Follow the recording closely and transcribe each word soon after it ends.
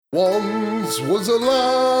Once was a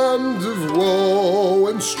land of woe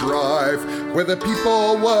and strife, where the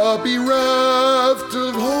people were bereft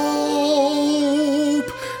of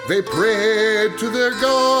hope. They prayed to their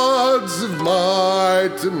gods of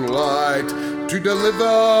might and light to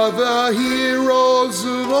deliver the heroes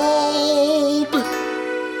of old.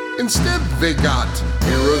 Instead they got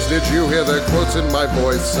heroes. Did you hear the quotes in my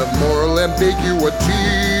voice of moral ambiguity?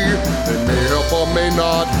 They may help or may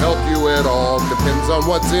not help you at all, depends on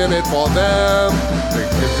what's in it for them. They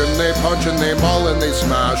kick and they punch and they maul and they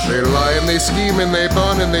smash, they lie and they scheme and they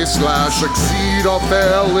burn and they slash. Succeed or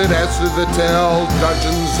fail, it adds to the tale.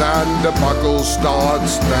 Dungeons and Debacles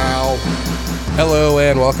starts now. Hello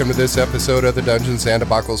and welcome to this episode of the Dungeons and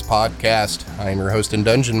Debacles podcast. I am your host and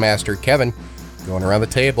dungeon master, Kevin. Going around the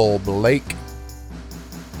table, Blake.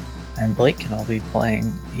 I'm Blake, and I'll be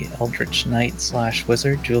playing the Eldritch Knight /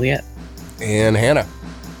 Wizard, Juliet. And Hannah.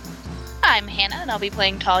 I'm Hannah, and I'll be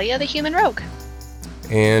playing Talia, the Human Rogue.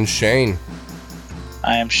 And Shane.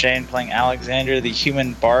 I am Shane, playing Alexander, the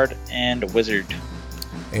Human Bard and Wizard.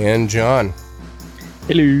 And John.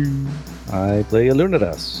 Hello. I play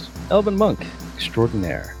Illuminatus, Elven Monk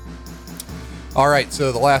Extraordinaire. Alright,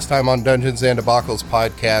 so the last time on Dungeons and Debacles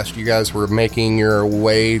podcast, you guys were making your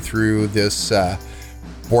way through this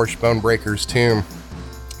Borscht Bonebreaker's tomb.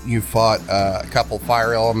 You fought a couple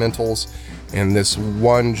fire elementals and this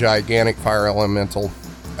one gigantic fire elemental.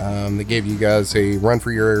 They gave you guys a run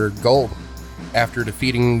for your gold. After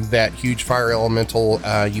defeating that huge fire elemental,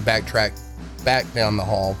 you backtrack back down the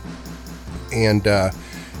hall and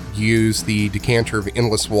use the decanter of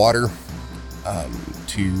endless water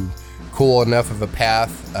to cool enough of a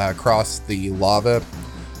path across the lava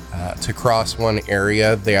to cross one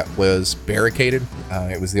area that was barricaded.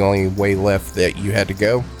 It was the only way left that you had to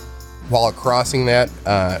go. While crossing that,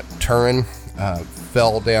 Turin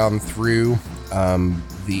fell down through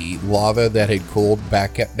the lava that had cooled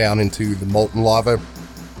back down into the molten lava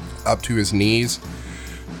up to his knees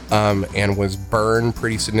and was burned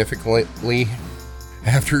pretty significantly.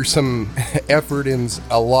 After some effort and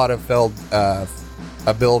a lot of failed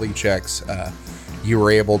ability checks, you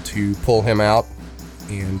were able to pull him out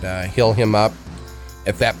and heal him up.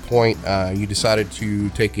 At that point, you decided to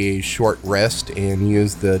take a short rest and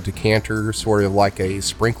use the decanter sort of like a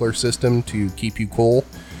sprinkler system to keep you cool,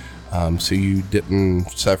 so you didn't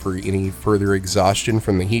suffer any further exhaustion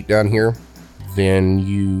from the heat down here. Then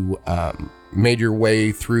you made your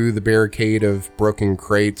way through the barricade of broken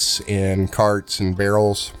crates and carts and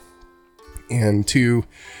barrels into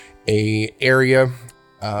a area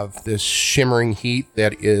of this shimmering heat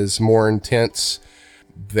that is more intense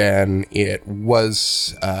than it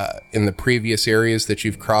was in the previous areas that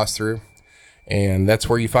you've crossed through. And that's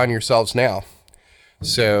where you find yourselves now.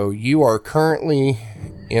 So you are currently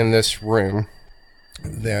in this room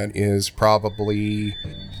that is probably,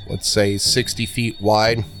 let's say, 60 feet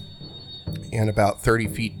wide and about 30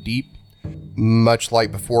 feet deep. Much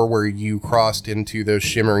like before where you crossed into those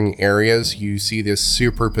shimmering areas, you see this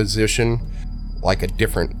superposition, like a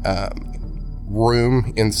different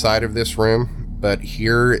room inside of this room. But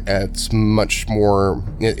here it's much more,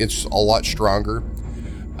 it's a lot stronger.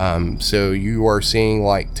 So you are seeing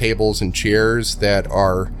like tables and chairs that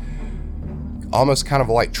are almost kind of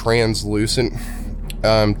like translucent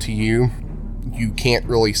to you. You can't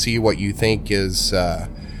really see what you think is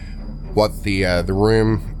what the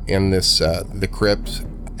room in this the crypt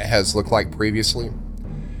has looked like previously.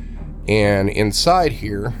 And inside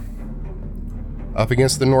here, up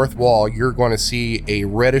against the north wall, you're going to see a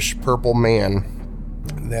reddish purple man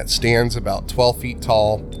that stands about 12 feet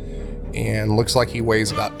tall and looks like he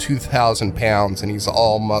weighs about 2,000 pounds, and he's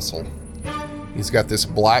all muscle. He's got this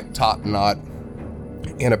black top knot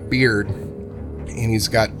and a beard, and he's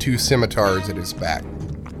got 2 scimitars at his back.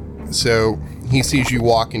 So he sees you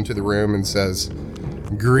walk into the room and says,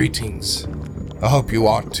 "Greetings. I hope you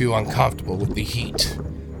aren't too uncomfortable with the heat.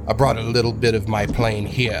 I brought a little bit of my plane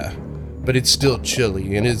here, but it's still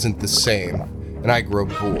chilly and isn't the same, and I grow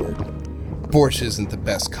bored. Borscht isn't the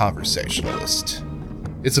best conversationalist.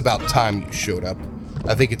 It's about time you showed up.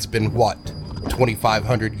 I think it's been,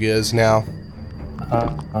 2,500 years now?"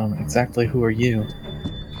 Exactly who are you?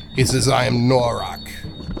 He says, "I am Norak,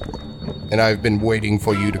 and I've been waiting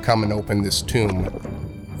for you to come and open this tomb.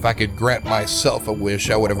 If I could grant myself a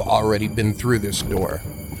wish, I would have already been through this door.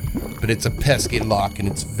 But it's a pesky lock, and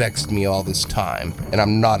it's vexed me all this time, and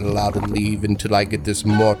I'm not allowed to leave until I get this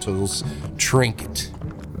mortal's trinket."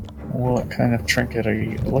 What kind of trinket are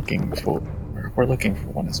you looking for? We're looking for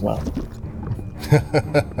one as well.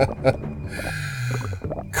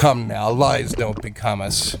 Come now, lies don't become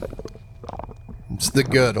us. It's the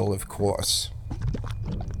girdle, of course.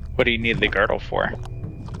 What do you need the girdle for?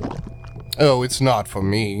 Oh, it's not for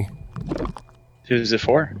me. Who's it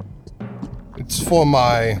for? It's for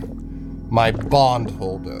my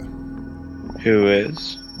bondholder, Who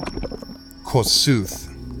is? Kossuth.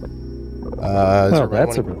 Well,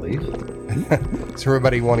 that's a relief. Does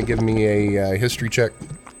everybody want to give me a history check?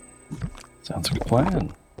 Sounds like a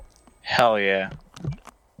plan. Hell yeah.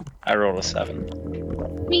 I rolled a 7.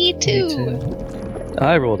 Me too. Me too.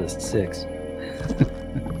 I rolled a 6.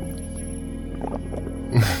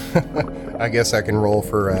 I guess I can roll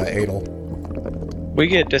for Adel. We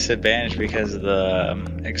get disadvantaged because of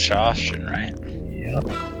the exhaustion, right? Yep.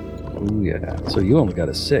 Ooh, yeah. So you only got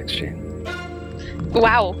a 6, Shane.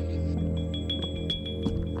 Wow.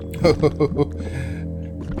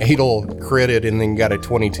 Adel critted and then got a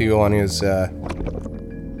 22 on his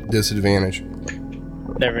disadvantage.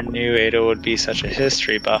 Never knew Ada would be such a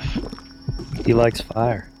history buff. He likes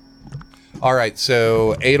fire. All right,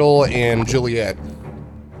 so Adel and Juliet,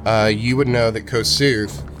 you would know that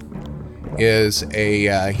Kossuth is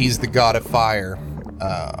he's the god of fire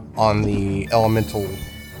on the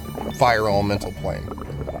fire elemental plane.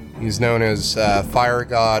 He's known as Fire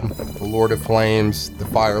God, the Lord of Flames, the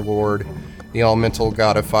Fire Lord, the Elemental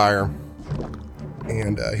God of Fire.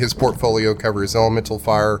 And his portfolio covers elemental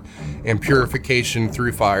fire and purification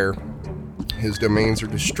through fire. His domains are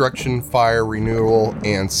destruction, fire, renewal,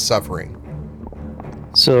 and suffering.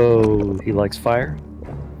 So he likes fire?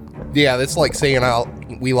 Yeah, that's like saying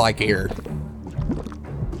we like air.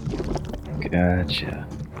 Gotcha.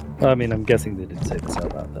 I mean, I'm guessing they didn't say this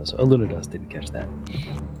out loud, though, so Illuminus didn't catch that.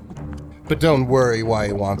 But don't worry why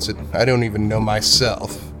he wants it. I don't even know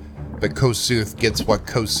myself. But Kossuth gets what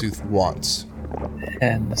Kossuth wants.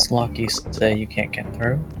 And this lock you say you can't get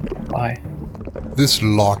through? Why? This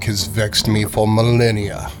lock has vexed me for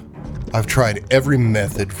millennia. I've tried every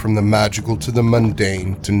method from the magical to the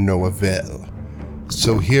mundane to no avail.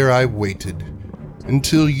 So here I waited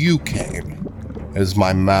until you came, as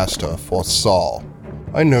my master foresaw.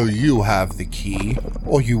 I know you have the key,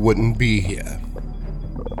 or you wouldn't be here.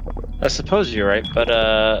 I suppose you're right, but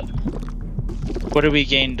what do we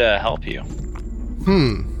gain to help you?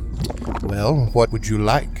 Well, what would you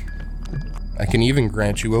like? I can even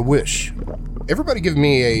grant you a wish. Everybody give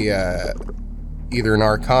me a either an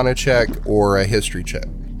Arcana check or a History check.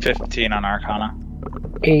 15 on Arcana.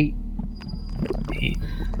 8.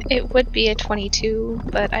 It would be a 22,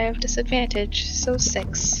 but I have disadvantage, so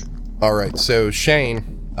 6. All right, so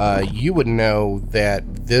Shane, you would know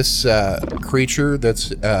that this creature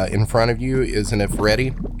that's in front of you is an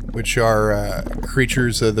Ifriti, which are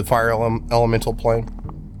creatures of the fire elemental plane.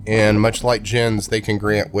 And much like jinns, they can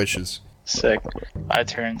grant wishes. Sick. I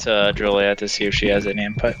turn to Juliet to see if she has any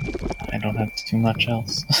input. I don't have too much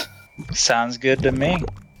else. Sounds good to me.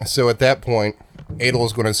 So at that point, Adel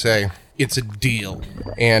is going to say, "It's a deal."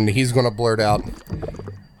 And he's going to blurt out,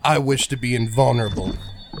 "I wish to be invulnerable."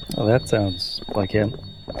 Oh, that sounds like him.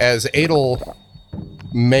 As Adel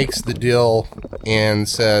makes the deal and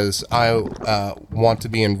says, "I want to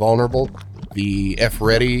be invulnerable," the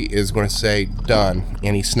Ifriti is going to say, "Done."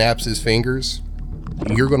 And he snaps his fingers.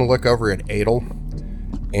 You're going to look over at Adel,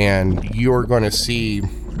 and you're going to see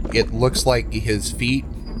it looks like his feet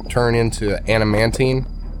turn into adamantine,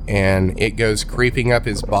 and it goes creeping up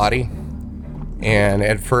his body. And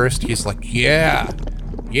at first, he's like, yeah.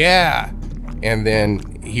 And then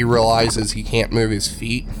he realizes he can't move his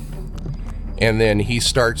feet. And then he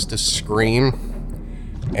starts to scream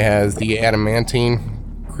as the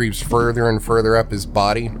adamantine creeps further and further up his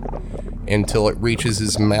body until it reaches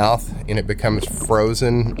his mouth and it becomes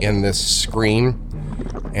frozen in this scream.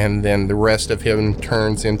 And then the rest of him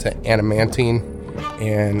turns into adamantine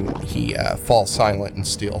and he falls silent and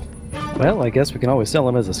still. Well, I guess we can always sell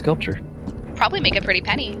him as a sculpture. Probably make a pretty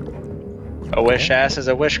penny. A wish asked is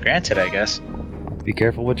a wish granted, I guess. Be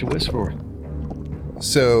careful what you wish for.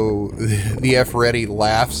 So the Ifriti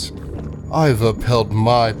laughs. "I've upheld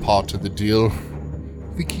my part of the deal.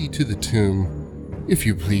 The key to the tomb, if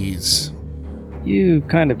you please." You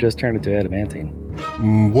kind of just turned into adamantine.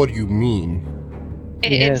 What do you mean?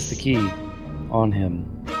 He has the key on him,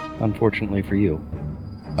 unfortunately for you.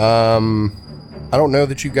 I don't know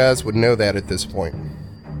that you guys would know that at this point.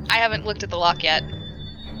 I haven't looked at the lock yet.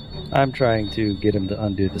 I'm trying to get him to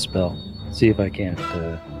undo the spell. See if I can't,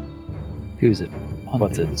 who's it?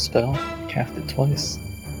 What's Undo it? the spell? Cast it twice.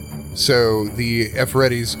 So the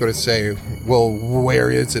Ifriti's going to say, "Well, where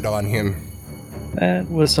is it on him?" That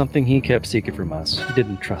was something he kept secret from us. He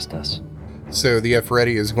didn't trust us. So the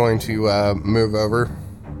Ifriti is going to move over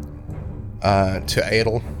to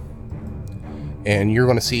Adel. And you're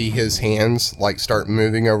going to see his hands like start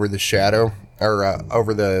moving over the shadow or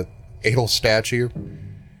over the Adel statue,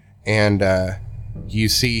 and you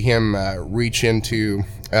see him reach into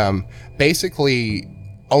basically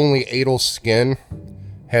only Adel's skin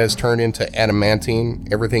has turned into adamantine.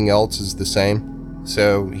 Everything else is the same.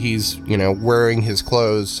 So he's, wearing his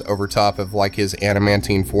clothes over top of like his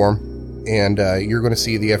adamantine form. And you're going to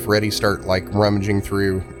see the Efreti start like rummaging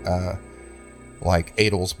through like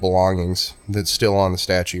Adel's belongings that's still on the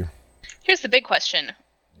statue. Here's the big question.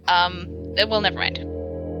 Well, never mind.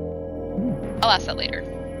 I'll ask that later.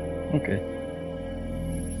 Okay.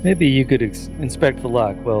 Maybe you could inspect the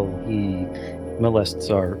lock while he molests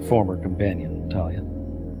our former companion, Talia.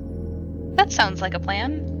 That sounds like a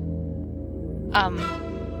plan.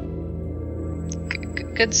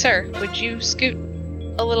 Good sir, would you scoot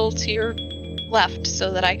a little to your left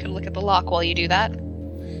so that I could look at the lock while you do that?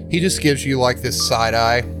 He just gives you like this side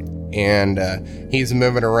eye, and he's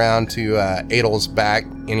moving around to Adel's back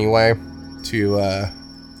anyway to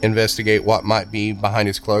investigate what might be behind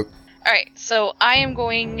his cloak. Alright, so I am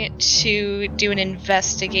going to do an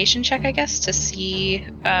investigation check, I guess, to see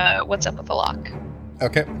what's up with the lock.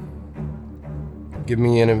 Okay. Give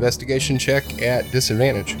me an investigation check at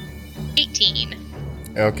disadvantage.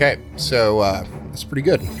 18. Okay, so that's pretty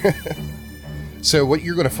good. So what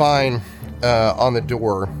you're going to find on the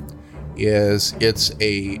door is it's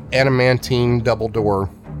a adamantine double door.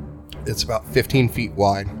 It's about 15 feet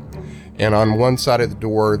wide. And on one side of the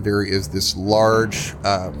door, there is this large,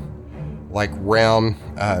 like round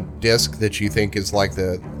disc that you think is like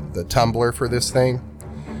the tumbler for this thing.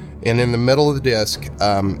 And in the middle of the disc,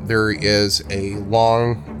 there is a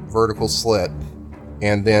long vertical slit.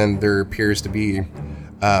 And then there appears to be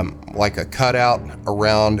like a cutout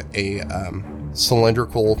around a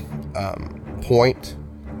cylindrical point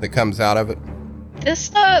that comes out of it.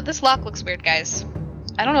 This lock looks weird, guys.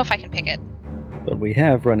 I don't know if I can pick it. But we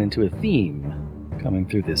have run into a theme coming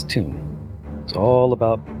through this tomb. It's all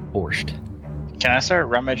about borscht. Can I start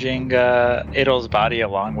rummaging Adel's body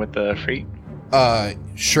along with the Efreet?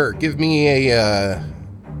 Sure. Give me a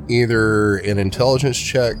either an intelligence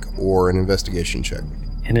check or an investigation check.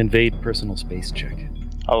 An invade personal space check.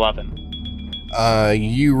 11.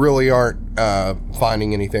 You really aren't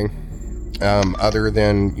finding anything other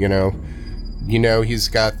than he's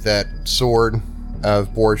got that sword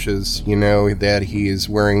of Borsch's. You know that he is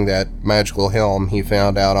wearing that magical helm he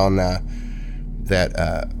found out on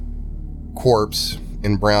that corpse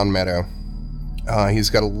in Brown Meadow. He's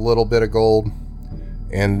got a little bit of gold,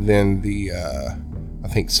 and then the I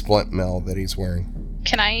think splint mail that he's wearing.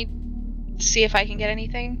 Can I see if I can get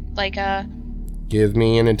anything? Like, Give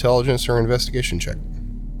me an intelligence or investigation check,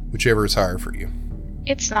 whichever is higher for you.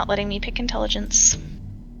 It's not letting me pick intelligence.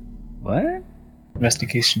 What?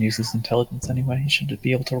 Investigation uses intelligence anyway. You should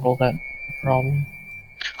be able to roll that problem.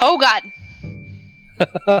 Oh god!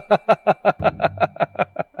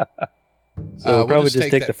 So we'll probably just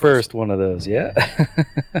take the that first one of those, yeah?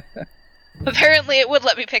 Apparently it would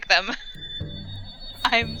let me pick them.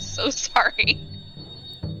 I'm so sorry.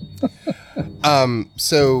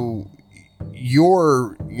 So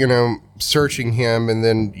you're, searching him, and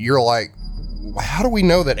then you're like, how do we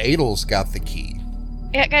know that Adel's got the key?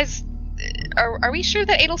 Yeah, guys, are we sure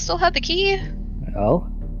that Adel still had the key?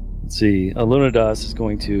 Well, let's see. Alunadas is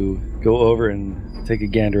going to go over and take a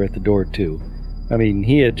gander at the door, too. I mean,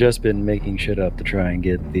 he had just been making shit up to try and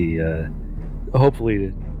get the,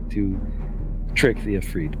 hopefully to trick the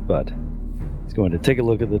Efreet, but he's going to take a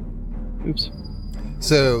look at the... Oops.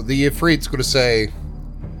 So the Efreet's going to say,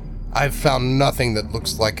 I've found nothing that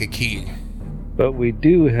looks like a key. But we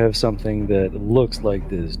do have something that looks like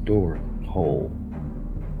this door hole.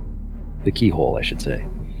 The keyhole, I should say.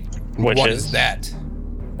 Which What is? is that?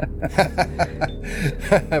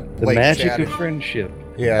 The magic of friendship.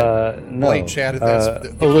 Yeah. No. Blake chatted that's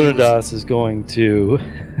Alunadas is going to...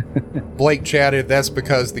 Blake chatted that's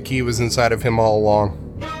because the key was inside of him all along.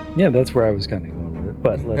 Yeah, that's where I was kind of going with it.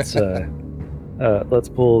 But let's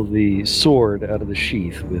pull the sword out of the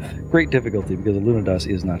sheath with great difficulty because Alunadas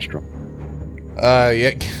is not strong.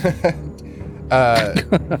 Yeah.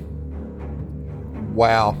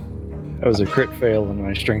 Wow. That was a crit fail on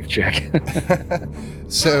my strength check.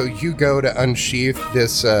 So you go to unsheath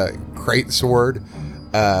this great sword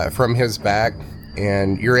from his back,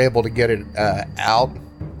 and you're able to get it out,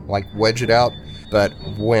 like wedge it out. But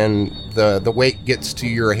when the weight gets to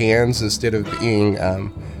your hands, instead of being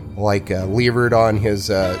levered on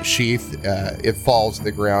his sheath, it falls to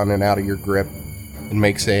the ground and out of your grip and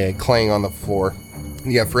makes a clang on the floor.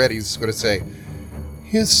 Yeah, Freddy's going to say,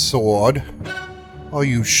 his sword? Are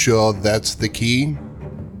you sure that's the key?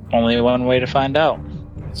 Only one way to find out.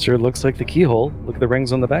 Sure looks like the keyhole. Look at the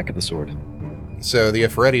rings on the back of the sword. So the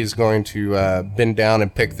Ifriti is going to bend down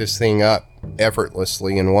and pick this thing up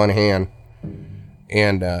effortlessly in one hand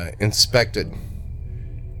and inspect it.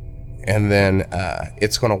 And then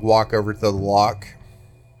it's going to walk over to the lock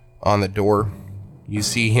on the door. You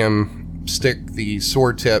see him stick the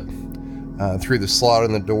sword tip through the slot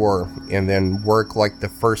in the door and then work like the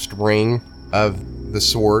first ring of the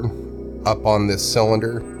sword up on this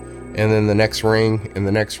cylinder, and then the next ring and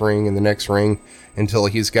the next ring and the next ring until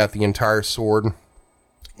he's got the entire sword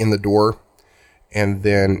in the door. And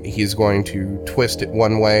then he's going to twist it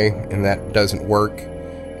one way, and that doesn't work.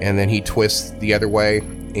 And then he twists the other way,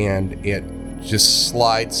 and it just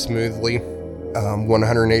slides smoothly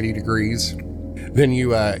 180 degrees. Then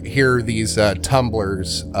you hear these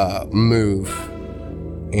tumblers move,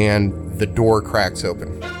 and the door cracks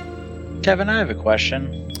open. Kevin, I have a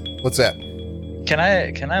question. What's that? Can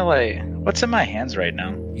I like, what's in my hands right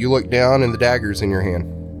now? You look down, and the dagger's in your hand.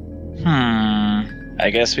 I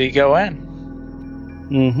guess we go in.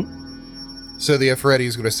 Mm-hmm. So the Ifriti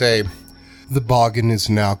is going to say, "The bargain is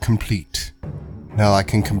now complete. Now I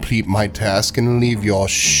can complete my task and leave your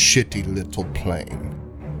shitty little plane.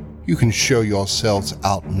 You can show yourselves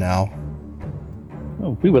out now."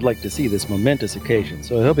 Well, we would like to see this momentous occasion,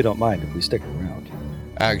 so I hope you don't mind if we stick around.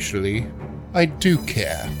 Actually, I do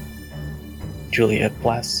care. Juliet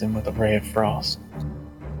blasts him with a ray of frost.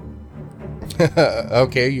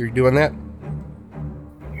 Okay, you're doing that?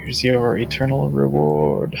 Here's your eternal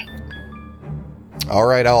reward. All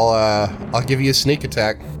right, I'll give you a sneak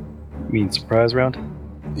attack. You mean surprise round?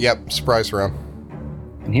 Yep, surprise round.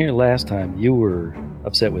 And here last time, you were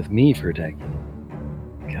upset with me for attacking.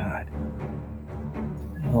 God.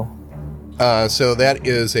 Oh, So that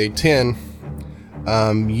is a 10.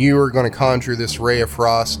 You are going to conjure this ray of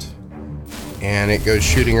frost, and it goes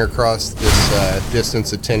shooting across this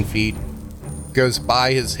distance of 10 feet. Goes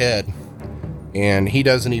by his head, and he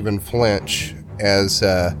doesn't even flinch as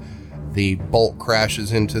the bolt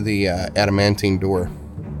crashes into the adamantine door.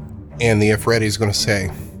 And the Ifriti is going to say,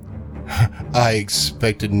 "I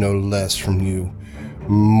expected no less from you,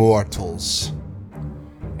 mortals."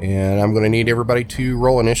 And I'm going to need everybody to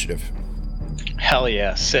roll initiative. Hell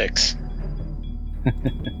yeah, 6.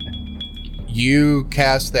 You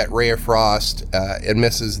cast that ray of frost, it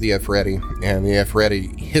misses the Ifriti, and the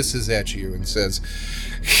Ifriti hisses at you and says,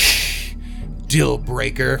 "Deal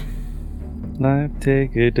breaker." Life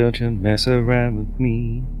taker, don't you mess around with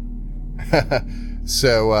me.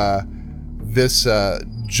 So this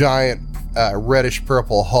giant reddish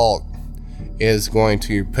purple Hulk is going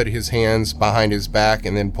to put his hands behind his back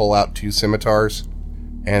and then pull out 2 scimitars,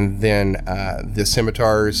 and then the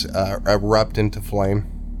scimitars erupt into flame.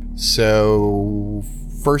 So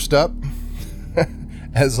first up,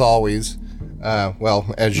 as always, as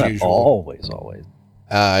Not usual, always. is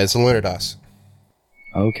Lunados.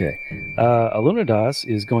 Okay. Alunadas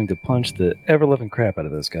is going to punch the ever-loving crap out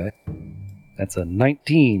of this guy. That's a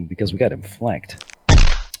 19 because we got him flanked.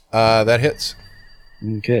 That hits.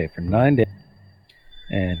 Okay, for 9 damage.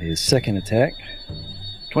 And his second attack,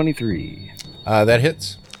 23. That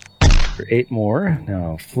hits. For 8 more.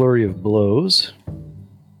 Now, flurry of blows.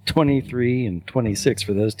 23 and 26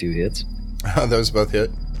 for those 2 hits. Those both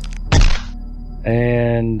hit.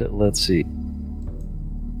 And let's see.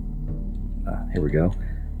 Here we go.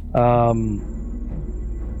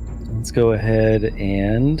 Let's go ahead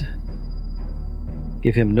and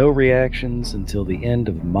give him no reactions until the end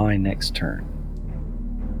of my next turn.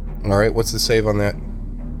 All right, what's the save on that?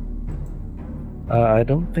 I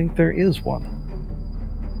don't think there is one.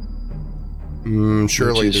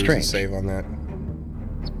 Surely Which is there's strange. a save on that.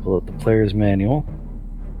 Let's pull up the player's manual.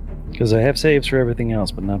 Because I have saves for everything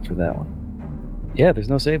else, but not for that one. Yeah, there's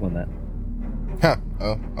no save on that. Huh.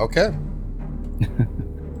 Oh, okay.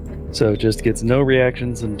 So it just gets no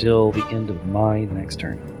reactions until the end of my next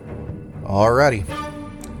turn. Alrighty.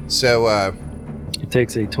 So, It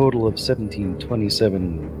takes a total of 17,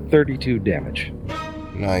 27, 32 damage.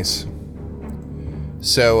 nice.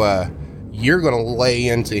 So, you're going to lay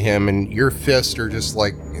into him, and your fists are just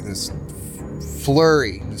like this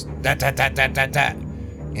flurry. Just dat.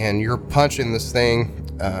 And you're punching this thing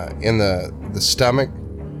in the stomach,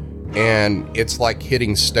 and it's like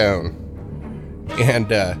hitting stone. And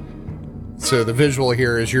so the visual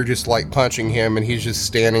here is you're just like punching him, and he's just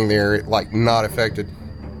standing there like not affected.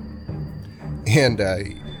 And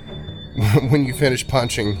when you finish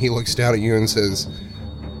punching, he looks down at you and says,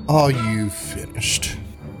 "Are you finished?"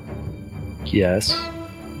 Yes.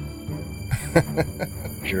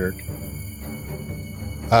 Jerk.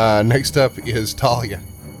 Next up is Talia.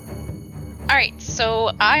 Alright,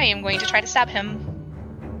 so I am going to try to stab him.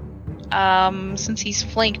 Since he's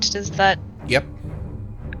flanked, does that... Yep.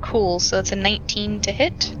 Cool. So it's a 19 to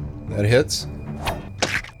hit. That hits.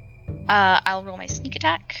 I'll roll my sneak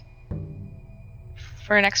attack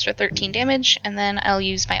for an extra 13 damage, and then I'll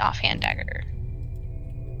use my offhand dagger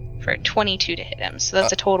for 22 to hit him. So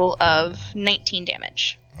that's a total of 19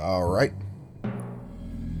 damage. All right.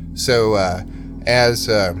 So as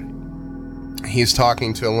he's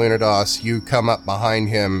talking to Lunados, you come up behind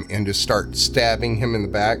him and just start stabbing him in the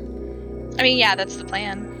back. I mean, yeah, that's the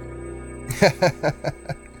plan.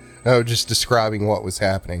 Oh, just describing what was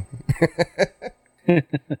happening.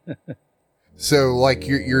 So, like,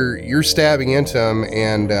 you're stabbing into him,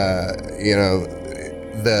 and you know,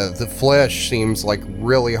 the flesh seems like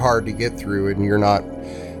really hard to get through, and you're not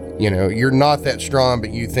that strong,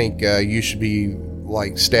 but you think you should be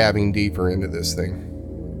like stabbing deeper into this thing.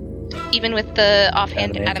 Even with the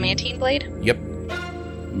offhand adamantine blade? Yep.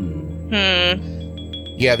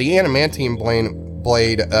 Yeah, the adamantine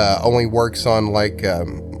blade only works on like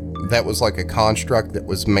that was like a construct that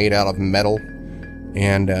was made out of metal,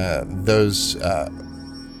 and those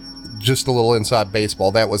just a little inside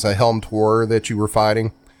baseball, that was a helmed horror that you were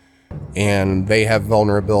fighting, and they have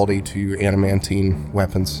vulnerability to adamantine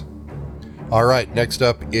weapons. All right, next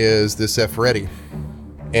up is this Efreti,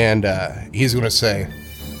 and he's going to say,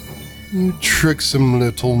 "You tricksome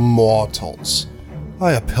little mortals.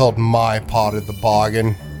 I upheld my part of the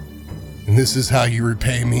bargain, and this is how you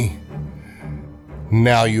repay me.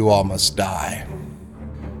 Now you all must die."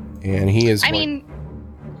 And he is... I mean,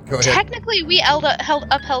 go ahead. Technically we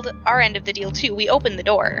upheld our end of the deal too. We opened the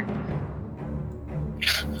door.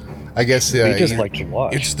 I guess We just like to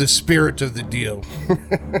watch. it's the spirit of the deal.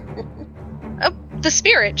 The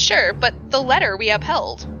spirit, sure, but the letter we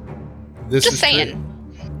upheld. This Just is saying.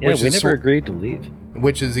 true. Yeah, which we is never agreed to leave.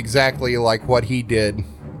 Which is exactly like what he did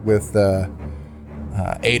with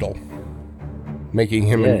Adel, making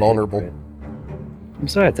him Yeah, invulnerable. right.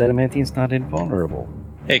 Besides, adamantine's not invulnerable.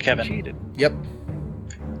 Hey, He Kevin. cheated. Yep.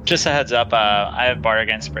 Just a heads up, I have Bardic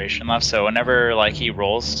Inspiration left, so whenever like he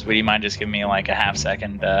rolls, would you mind just giving me like a half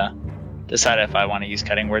second to decide if I want to use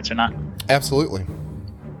cutting words or not? Absolutely.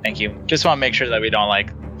 Thank you. Just want to make sure that we don't like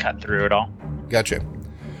cut through it all. Gotcha.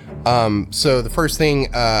 So the first thing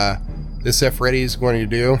this Efreti is going to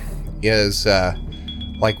do is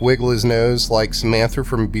like wiggle his nose like Samantha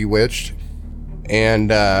from Bewitched, and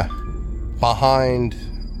behind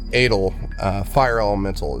Adel, Fire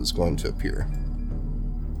Elemental is going to appear.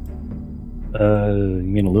 You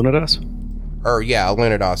mean Lunados? Or yeah,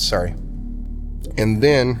 Lunados, sorry. And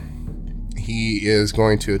then he is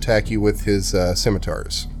going to attack you with his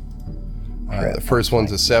scimitars. The first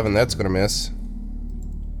one's a 7, that's going to miss.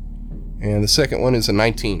 And the second one is a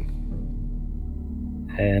 19.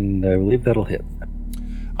 And I believe that'll hit.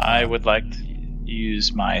 I would like to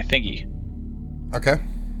use my thingy. Okay.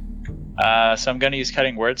 So I'm going to use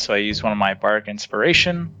cutting words, so I use one of my Bardic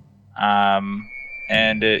Inspiration.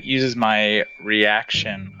 And it uses my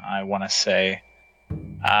reaction, I want to say.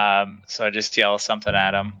 So I just yell something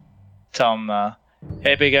at him. Tell him,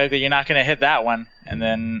 "Hey, Big Ugly, you're not going to hit that one." And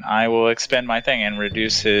then I will expend my thing and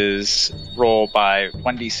reduce his roll by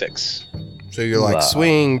 1d6. So you're like, Wow.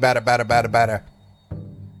 swing, bada, bada, bada, bada.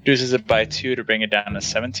 Reduces it by 2 to bring it down to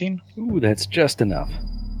 17. Ooh, that's just enough.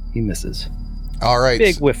 He misses. All right.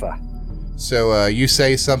 Big whiffa. So you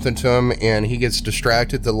say something to him, and he gets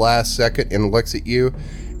distracted the last second and looks at you,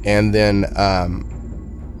 and then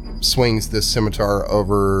swings this scimitar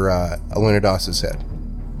over Lunados' head.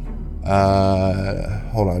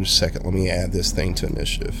 Hold on just a second. Let me add this thing to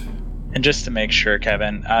initiative. And just to make sure,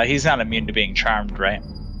 Kevin, he's not immune to being charmed, right?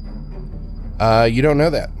 You don't know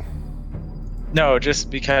that. No, just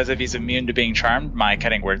because if he's immune to being charmed, my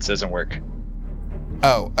cutting words doesn't work.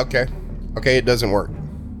 Oh, okay. Okay, it doesn't work.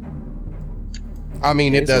 I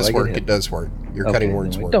mean, it Okay, so does I get work. hit. It does work. Your Okay, cutting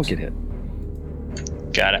words then we works. don't get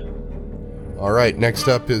hit. Got it. All right, next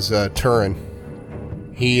up is Turin.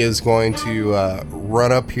 He is going to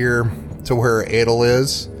run up here to where Adel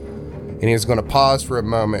is, and he's going to pause for a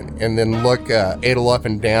moment and then look Adel up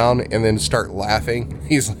and down and then start laughing.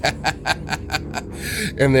 He's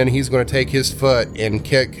and then he's going to take his foot and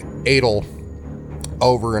kick Adel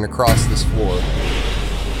over and across this floor.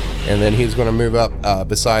 And then he's going to move up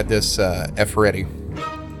beside this Efreti.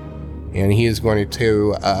 And he is going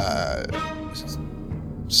to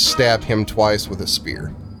stab him twice with a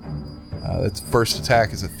spear. The first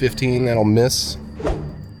attack is a 15, that'll miss.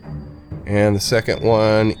 And the second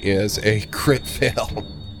one is a crit fail.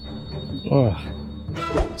 Oh,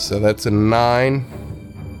 So that's a 9.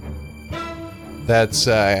 That's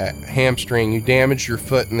hamstring. You damage your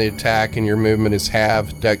foot in the attack and your movement is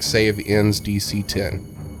halved. Dex save ends DC 10.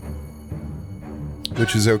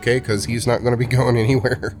 which is okay because he's not going to be going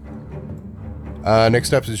anywhere.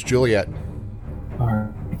 Next up is Juliet.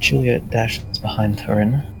 Alright, Juliet dashes behind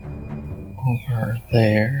Turin over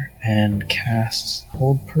there and casts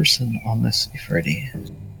Hold Person on this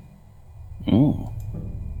Ifriti. Oh.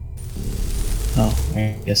 Oh,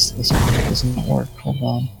 I guess this one doesn't work. Hold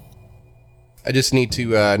on. I just need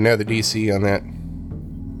to know the DC on that.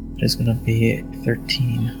 It is going to be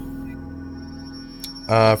 13.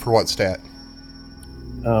 For what stat?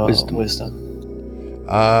 Oh, Wisdom. wisdom.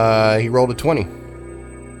 He rolled a 20.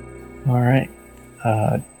 Alright.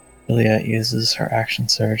 Juliet uses her action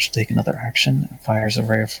surge to take another action and fires a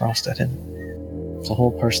Ray of Frost at him. If the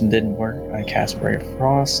whole person didn't work, I cast Ray of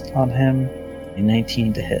Frost on him, a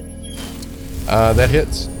 19 to hit. That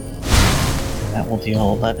hits. And that will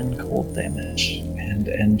deal 11 cold damage and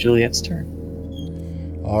end Juliet's turn.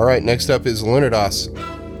 All right, next up is Lunados.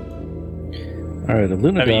 Alright, a I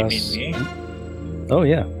mean, Lunados. me? Oh,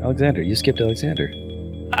 yeah, Alexander. You skipped Alexander.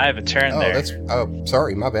 I have a turn Oh, there. that's. Oh,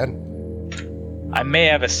 sorry, my bad. I may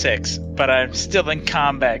have a 6, but I'm still in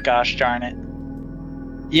combat, gosh darn it.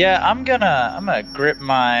 Yeah, I'm gonna grip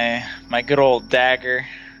my good old dagger,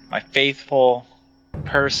 my faithful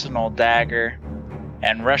personal dagger,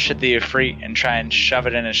 and rush at the Ifrit and try and shove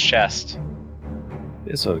it in his chest.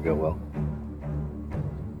 This ought to go well.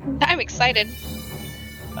 I'm excited.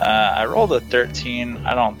 I rolled a 13.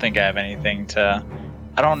 I don't think I have anything to...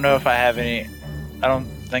 I don't know if I have any... I don't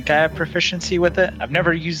think I have proficiency with it. I've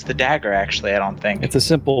never used the dagger, actually, I don't think. It's a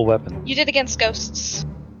simple weapon. You did against ghosts.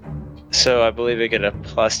 So I believe I get a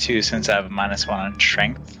 +2 since I have a -1 on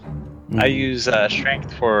strength. I use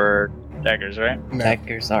strength for daggers, right? No.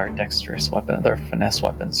 Daggers are dexterous weapons, they're finesse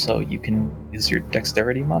weapons, so you can use your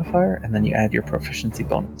dexterity modifier and then you add your proficiency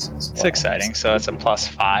bonus. It's exciting. So it's a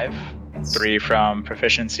 +5. 3 from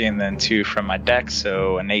proficiency and then 2 from my dex,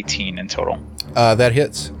 so an 18 in total. That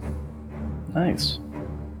hits. Nice.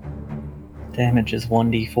 Damage is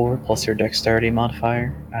 1d4 plus your dexterity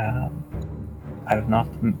modifier. I don't know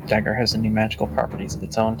if the dagger has any magical properties of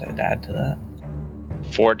its own to add to that.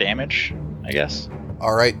 4 damage, I guess.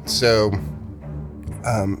 All right, so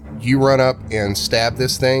you run up and stab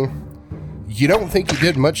this thing. You don't think you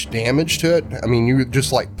did much damage to it. I mean, you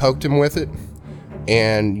just like poked him with it,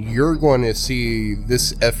 and you're going to see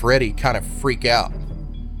this Ifriti kind of freak out.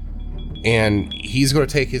 And he's going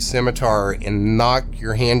to take his scimitar and knock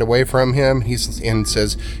your hand away from him. And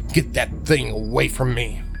says, "Get that thing away from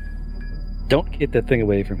me." Don't get that thing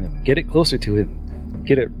away from him. Get it closer to him.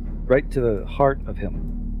 Get it right to the heart of him.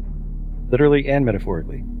 Literally and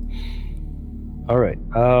metaphorically. Alright,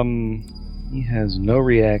 he has no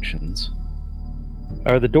reactions.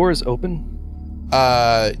 Are the doors open?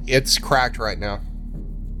 It's cracked right now.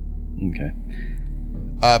 Okay.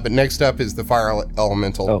 But next up is the fire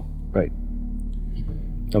elemental. Oh, right.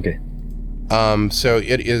 Okay. So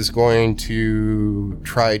it is going to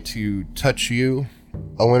try to touch you,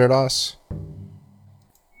 Alunidas.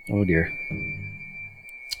 Oh dear.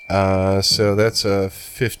 So that's a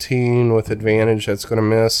 15 with advantage. That's going to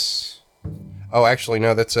miss. Oh, actually,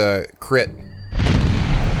 no, that's a crit.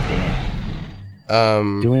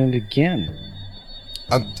 Doing it again.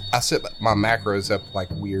 I set my macros up like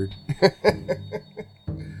weird.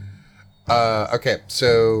 Okay,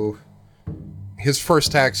 so his first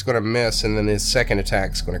attack's going to miss, and then his second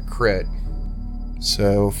attack's going to crit.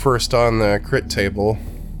 So first on the crit table,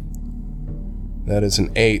 that is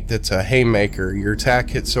an 8. That's a haymaker. Your attack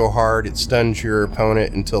hits so hard it stuns your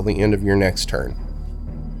opponent until the end of your next turn.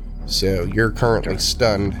 So you're currently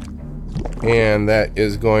stunned, and that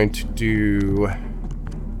is going to do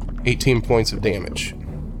 18 points of damage.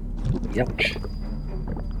 Ouch.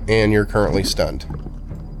 And you're currently stunned.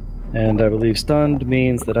 And I believe stunned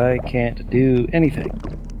means that I can't do anything.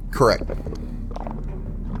 Correct.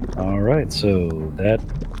 Alright, so that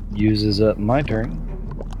uses up my turn.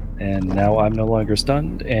 And now I'm no longer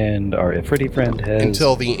stunned, and our Ifriti friend has...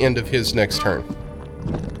 Until the end of his next turn.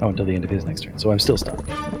 Oh, until the end of his next turn. So I'm still stunned.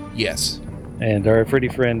 Yes. And our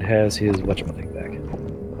Ifriti friend has his whatchamacallit back.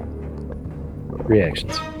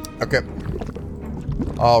 Reactions. Okay.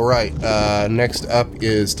 All right. Next up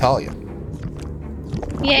is Talia.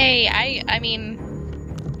 Yay! I mean,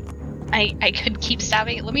 I could keep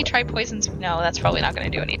stabbing it. Let me try poisons. No, that's probably not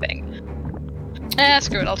going to do anything.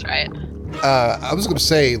 Screw it. I'll try it. I was going to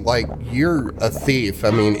say, like, you're a thief.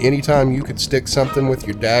 I mean, anytime you could stick something with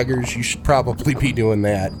your daggers, you should probably be doing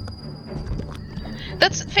that.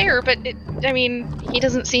 That's fair, but I mean, he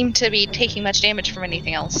doesn't seem to be taking much damage from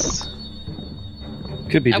anything else.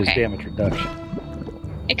 Could be just Okay. damage reduction.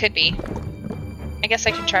 It could be. I guess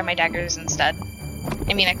I could try my daggers instead.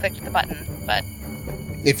 I mean, I clicked the button, but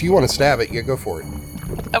If you want to stab it, yeah, go for it.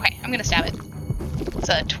 Okay, I'm gonna stab it. It's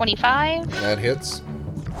a 25. That hits.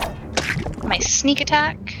 My sneak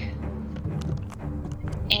attack.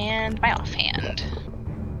 And my offhand.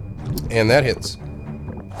 And that hits.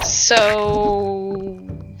 So,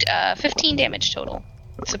 15 damage total,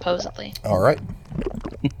 supposedly. All right.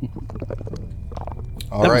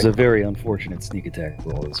 All That right. was a very unfortunate sneak attack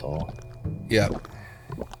roll, is all. Yeah.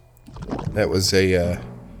 That was the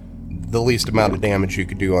least amount of damage you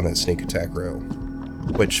could do on that sneak attack roll.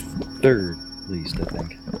 Which, Third least, I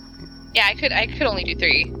think. Yeah, I could only do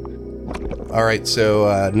 3. all right,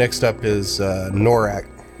 so next up is Norak.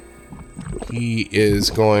 He is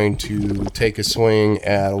going to take a swing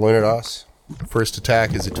at Lunados. First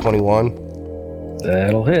attack is a 21,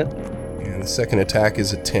 That'll hit. and the second attack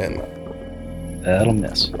is a 10. That'll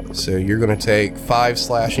miss. So you're going to take 5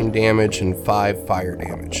 slashing damage and 5 fire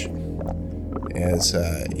damage. As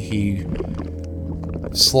he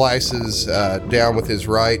slices down with his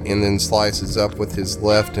right and then slices up with his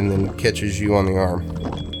left and then catches you on the arm.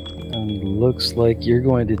 And looks like you're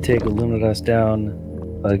going to take Lunados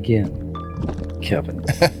down again, Kevin.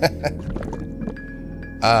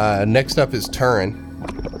 Next up is Turin.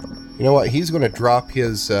 You know what? He's going to drop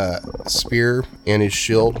his spear and his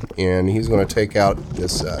shield, and he's going to take out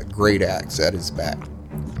this great axe at his back.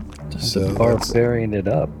 So that's, Barbarian it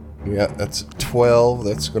up. yeah, that's 12.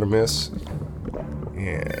 That's going to miss.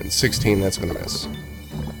 And 16. That's going to miss.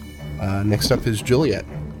 Next up is Juliet.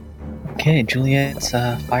 Okay, Juliet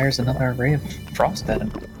fires another ray of frost at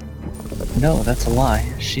him. No, that's a lie.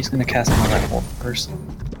 She's gonna cast another hold person.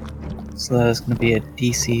 So that's gonna be a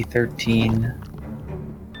DC 13.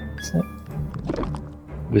 Is it?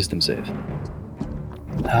 Wisdom save.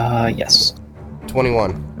 Yes.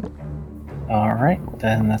 21. Alright,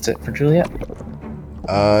 then that's it for Juliet.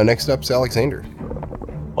 Next up's Alexander.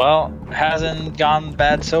 Well, hasn't gone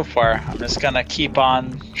bad so far. I'm just gonna keep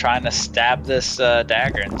on trying to stab this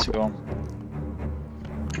dagger into him.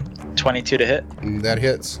 22 to hit. That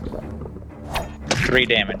hits. 3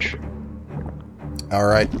 damage. All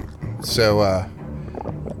right. So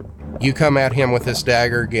you come at him with this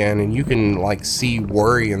dagger again, and you can like see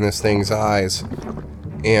worry in this thing's eyes,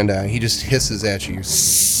 and he just hisses at you.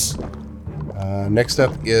 Next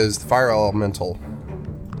up is the fire elemental.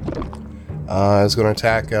 Is going to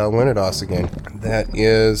attack Lunados again. That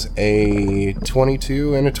is a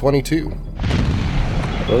 22 and a 22.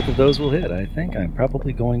 Both of those will hit. I think I'm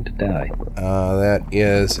probably going to die. That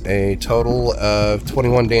is a total of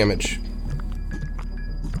 21 damage.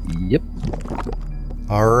 Yep.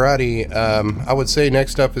 Alrighty, I would say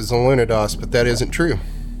next up is the Lunados, but that isn't true.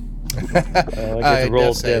 I get to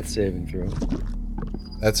roll death saving throw.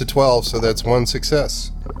 That's a 12, so that's 1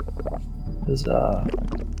 success. Huzzah.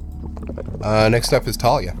 Next up is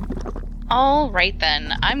Talia. Alright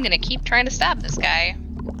then, I'm gonna keep trying to stab this guy.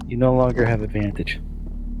 You no longer have advantage.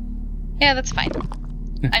 Yeah, that's fine.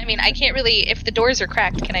 I mean, I can't really... If the doors are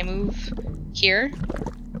cracked, can I move here?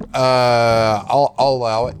 I'll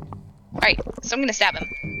allow it. Alright, so I'm gonna stab him.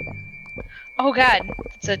 Oh god,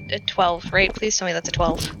 it's a 12, right? Please tell me that's a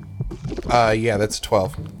 12. Yeah, that's a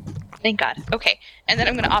 12. Thank god. Okay, and then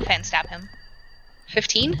I'm gonna offhand stab him.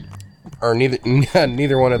 15? Or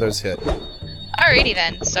neither one of those hit. Alrighty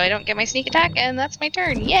then, so I don't get my sneak attack, and that's my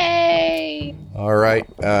turn. Yay! Alright,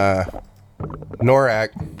 Norak,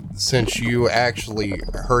 since you actually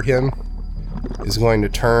hurt him, is going to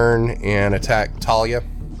turn and attack Talia.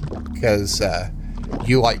 Because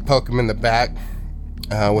you like poke him in the back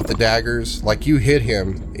with the daggers. Like you hit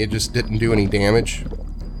him, it just didn't do any damage.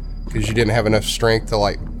 Because you didn't have enough strength to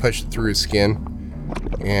like push it through his skin.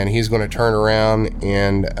 And he's going to turn around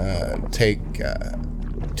and take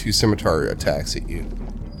 2 scimitar attacks at you.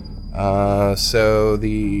 So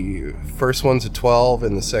the first one's a 12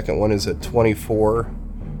 and the second one is a 24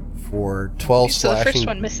 for 12 So slashing. the first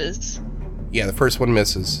one misses. Yeah, the first one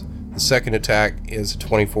misses. The second attack is a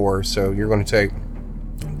 24, so you're going to take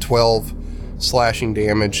 12 slashing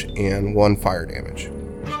damage and 1 fire damage.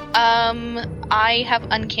 I have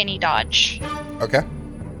uncanny dodge. Okay.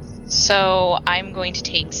 So I'm going to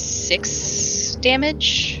take 6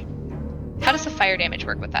 damage. How does the fire damage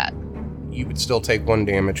work with that? You would still take 1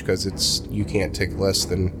 damage because you can't take less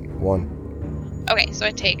than 1. Okay, so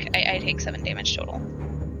I take 7 damage total.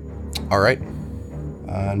 All right.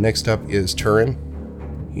 Next up is Turin.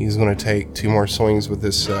 He's going to take 2 more swings with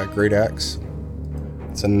this great axe.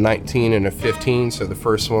 It's a 19 and a 15, so the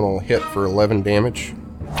first one will hit for 11 damage.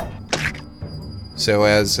 So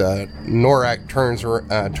as Norak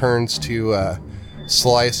turns to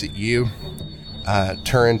slice at you,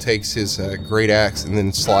 Turin takes his great axe and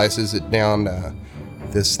then slices it down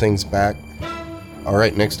this thing's back. All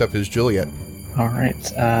right, next up is Juliet.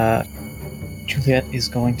 Alright, Juliet is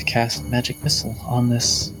going to cast Magic Missile on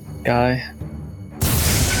this guy.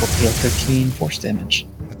 Which will deal 13 force damage.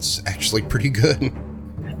 That's actually pretty good.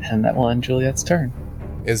 And that will end Juliet's turn.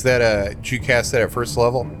 Is that did you cast that at first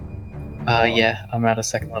level? Yeah, I'm out of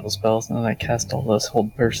second level spells, and then I cast all those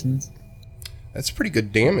hold persons. That's pretty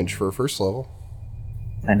good damage for a first level.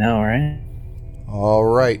 I know, right? All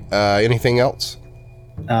right. Anything else?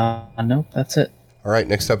 Nope, that's it. All right.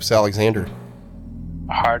 Next up is Alexander.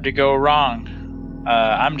 Hard to go wrong.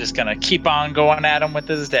 I'm just gonna keep on going at him with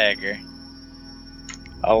this dagger.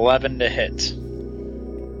 11 to hit.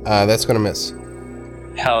 That's going to miss.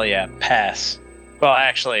 Hell yeah, pass. Well,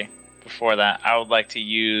 actually, before that, I would like to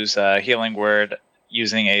use Healing Word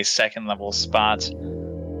using a second level spot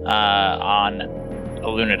on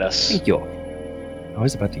Illuminatus. Thank you. I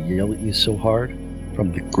was about to yell at you so hard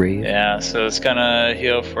from the grave. Yeah, so it's gonna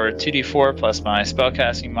heal for 2d4 plus my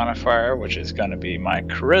spellcasting modifier, which is gonna be my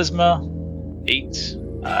Charisma, 8.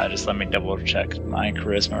 Just let me double check my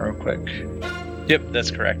Charisma real quick. Yep,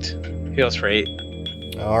 that's correct. Heals for 8.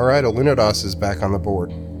 All right. Illuminatus is back on the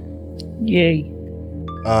board. Yay.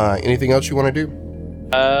 Anything else you want to do?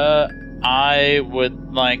 I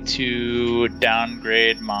would like to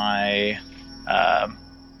downgrade my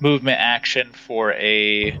movement action for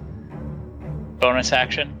a bonus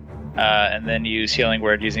action, and then use Healing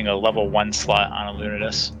Word using a level 1 slot on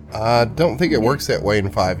Illuminatus. Don't think it works that way in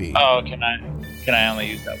 5e. Oh, can I only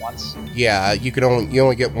use that once? Yeah, you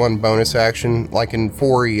only get one bonus action. Like in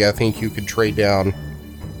 4e, I think you could trade down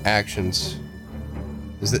actions.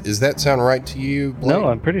 Does that sound right to you, Blake? No,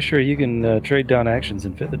 I'm pretty sure you can trade down actions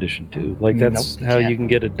in 5th edition too. Like that's Nope, how can't. you can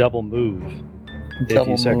get a double move.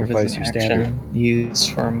 Double you sacrifice move is your an standard. action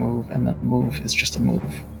used for a move, and the move is just a move.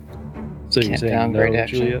 So you're Can't saying downgrade no,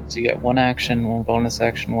 action. Juliet? So you get one action, one bonus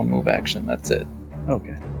action, one move action. That's it.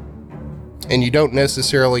 Okay. And you don't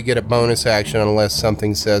necessarily get a bonus action unless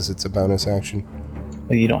something says it's a bonus action.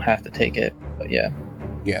 Well, you don't have to take it, but yeah.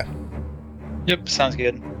 Yeah. Yep, sounds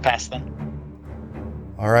good. Pass then.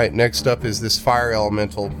 All right, next up is this fire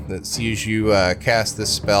elemental that sees you cast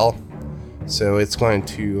this spell. So it's going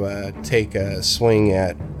to take a swing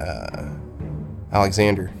at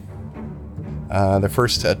Alexander. The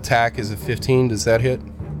first attack is a 15. Does that hit?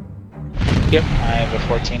 Yep, I have a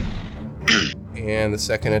 14. And the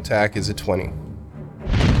second attack is a 20.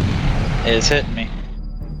 It's hitting me.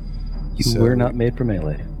 You were not made for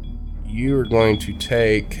melee. You are going to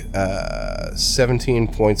take 17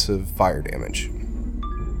 points of fire damage.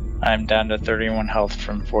 I'm down to 31 health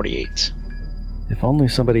from 48. If only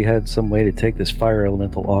somebody had some way to take this fire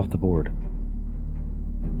elemental off the board.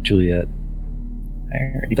 Juliet, I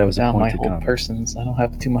already That put was a down my pointed whole comment. persons. I don't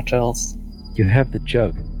have too much else. you have the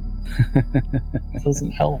jug. It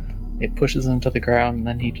doesn't help. It pushes him to the ground, and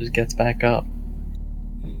then he just gets back up.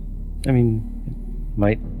 I mean,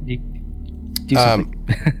 might you do something?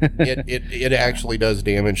 It actually does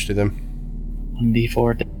damage to them.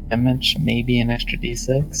 1d4 damage, maybe an extra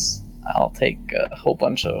d6. I'll take a whole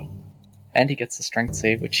bunch of... And he gets the strength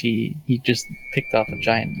save, which he just picked off a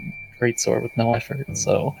giant greatsword with no effort,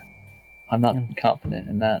 so I'm not confident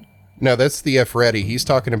in that. No, that's the Efreti. He's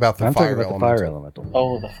talking about the I'm fire talking about elemental. the fire elemental.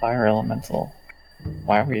 Oh, the fire elemental.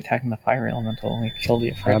 Why are we attacking the fire elemental? We killed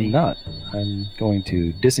the Freddy. I'm not. I'm going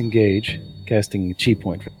to disengage, casting a chi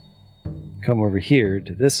point. Come over here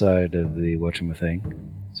to this side of the whatchamathing,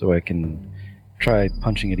 so I can try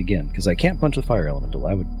punching it again. Because I can't punch the fire elemental.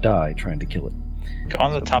 I would die trying to kill it. Go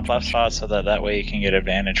on the top left spot so that way you can get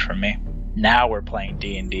advantage from me. Now we're playing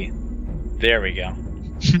D&D. There we go.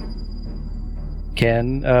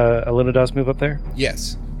 Can Illuminatus move up there?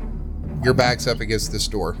 Yes. Your back's up against this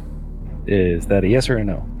door. Is that a yes or a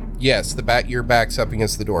no? Yes, your back's up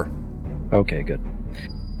against the door. Okay, good.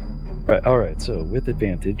 Right, alright, so with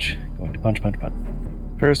advantage, going to punch.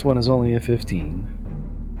 First one is only a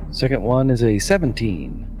 15. Second one is a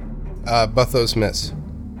 17. Both those miss.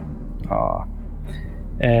 Ah.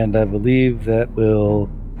 And I believe that'll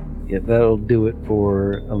do it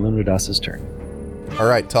for Illuminatus' turn. All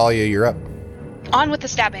right, Talia, you're up. On with the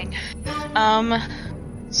stabbing.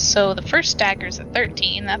 So the first dagger's a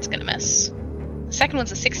 13. That's gonna miss. The second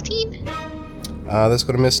one's a 16. That's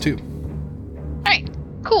going to miss too. Alright,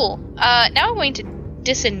 cool. Now I'm going to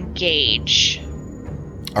disengage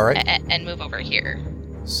All right. and move over here.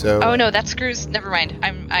 So. Oh no, that screws. Never mind.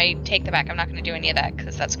 I take that back. I'm not going to do any of that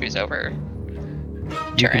because that screws over.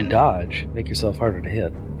 You can Turn. dodge, make yourself harder to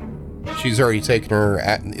hit. She's already taken her.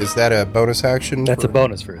 Is that a bonus action? That's a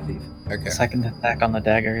bonus for a thief. Okay. Second attack on the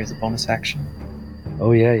dagger is a bonus action.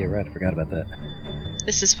 Oh yeah, you're right, I forgot about that.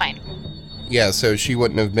 This is fine. Yeah, so she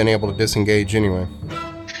wouldn't have been able to disengage anyway.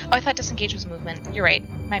 I thought disengage was movement. You're right.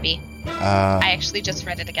 Might be. Uh, I actually just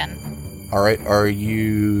read it again. all right. Are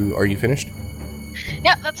you finished?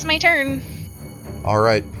 Yeah, that's my turn. All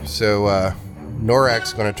right. So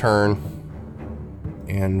Norak's going to turn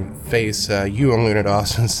and face you and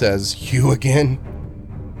Lunados and says, "You again?"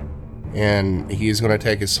 And he's going to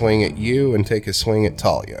take a swing at you and take a swing at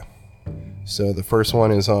Talia. So the first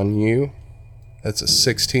one is on you. That's a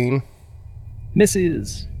 16.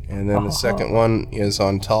 Misses. And then the second one is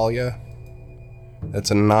on Talia.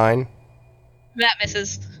 That's a 9. That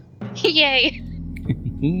misses. Yay.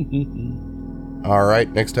 All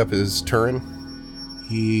right, next up is Turin.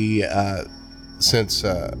 He, since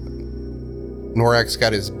Norak's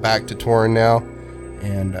got his back to Turin now,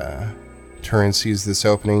 and Turin sees this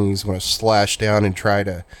opening, he's going to slash down and try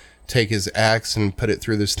to take his axe and put it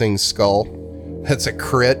through this thing's skull. That's a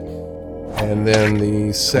crit. And then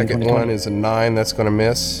the second one is a 9. That's going to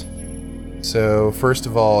miss. So first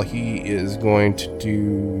of all, he is going to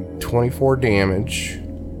do 24 damage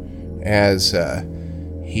as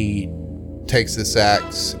he takes this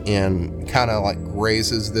axe and kind of like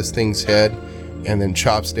grazes this thing's head and then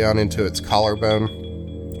chops down into its collarbone.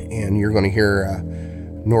 And you're going to hear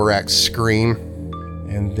Norak scream.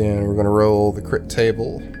 And then we're going to roll the crit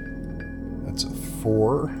table. That's a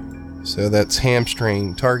 4. So that's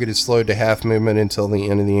hamstring. Target is slowed to half movement until the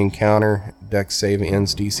end of the encounter. Dex save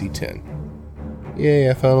ends DC 10. Yay,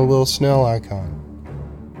 I found a little Snell icon.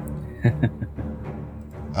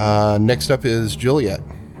 Next up is Juliet.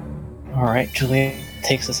 Alright, Juliet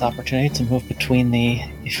takes this opportunity to move between the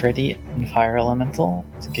Ifriti and Fire Elemental.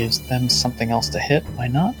 It gives them something else to hit, why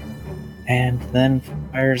not? And then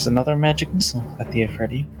fires another magic missile at the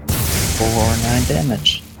Ifriti for 9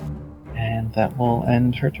 damage. And that will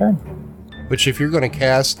end her turn. Which if you're going to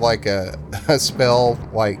cast like a spell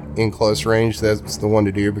like in close range, that's the one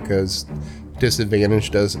to do because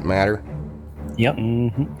disadvantage doesn't matter. Yep,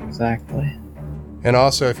 exactly. And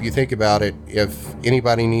also, if you think about it, if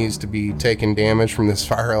anybody needs to be taking damage from this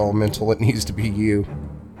fire elemental, it needs to be you.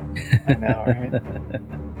 I know, right?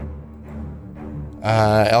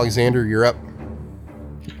 Alexander, you're up.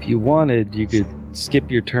 If you wanted, you could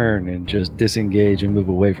skip your turn and just disengage and move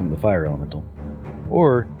away from the fire elemental.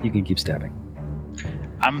 Or you can keep stabbing.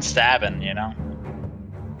 I'm stabbing, you know.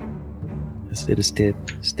 It is stab.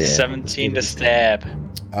 17 to stab.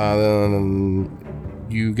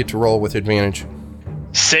 You get to roll with advantage.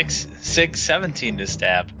 17 to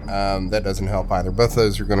stab. That doesn't help either. Both of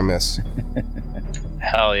those are going to miss.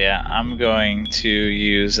 Hell yeah. I'm going to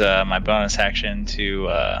use my bonus action to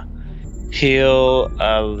heal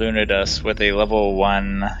Lunados with a level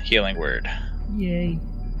 1 healing word. Yay.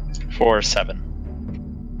 For 7.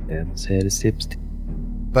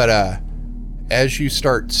 But as you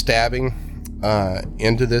start stabbing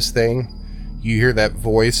into this thing, you hear that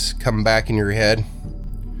voice come back in your head.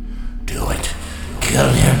 Do it. Kill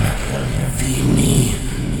him. Feed me.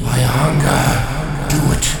 I hunger.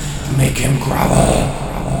 Do it. Make him grovel.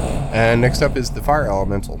 And next up is the fire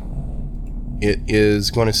elemental. It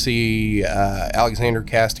is going to see Alexander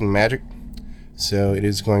casting magic. So it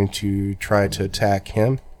is going to try to attack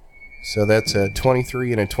him. So that's a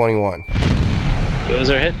 23 and a 21. Those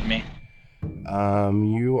are hitting me.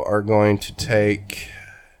 You are going to take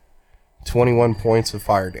 21 points of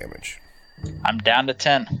fire damage. I'm down to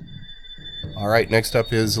 10. All right, next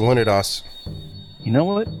up is Lunados. You know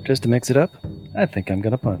what? Just to mix it up, I think I'm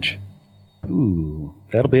going to punch. Ooh,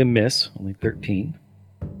 that'll be a miss. Only 13.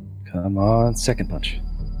 Come on, second punch.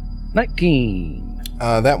 19.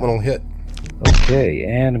 That one will hit. Okay,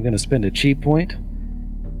 and I'm going to spend a chi point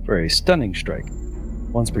for a stunning strike.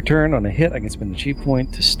 Once per turn, on a hit, I can spend a chi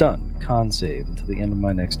point to stun, con save, until the end of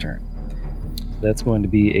my next turn. That's going to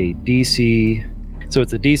be a DC... So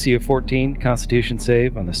it's a DC of 14 Constitution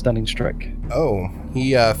save on the stunning strike. Oh,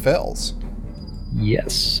 he fails.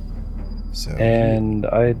 Yes. So And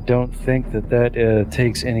I don't think that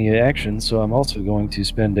takes any action, so I'm also going to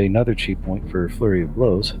spend another chi point for Flurry of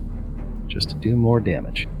Blows, just to do more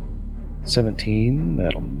damage. 17,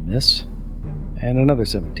 that'll miss. And another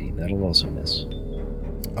 17, that'll also miss.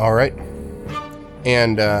 All right.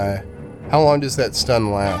 And how long does that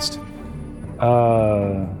stun last?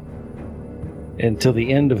 Until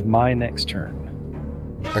the end of my next turn.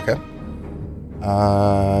 Okay.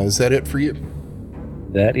 Is that it for you?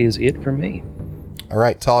 That is it for me. All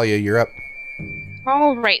right, Talia, you're up.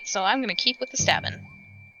 Alright, so I'm gonna keep with the stabbing.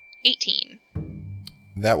 18.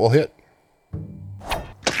 That will hit.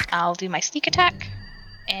 I'll do my sneak attack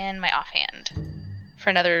and my offhand for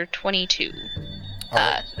another 22.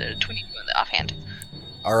 Alright. 22 on the offhand.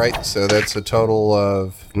 All right, so that's a total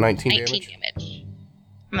of 19 19 damage. damage.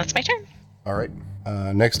 And that's my turn. All right.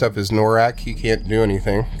 Next up is Norak. He can't do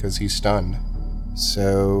anything because he's stunned.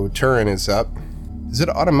 So Turin is up. Is it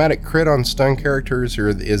automatic crit on stun characters, or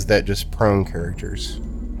is that just prone characters?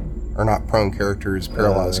 Or not prone characters,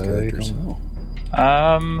 paralyzed characters? I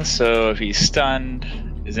don't know. So if he's stunned,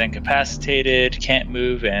 is incapacitated, can't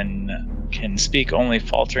move, and can speak only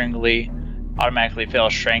falteringly, automatically fail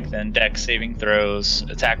strength and dex saving throws,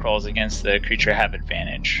 attack rolls against the creature have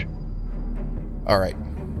advantage. Alright.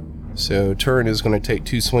 So Turin is going to take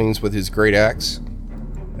 2 swings with his great axe.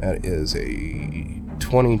 That is a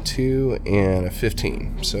 22 and a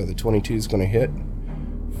 15. So the 22 is going to hit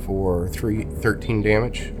for 13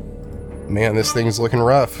 damage. Man, this thing's looking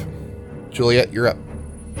rough. Juliet, you're up.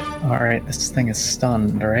 Alright, this thing is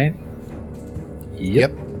stunned, right?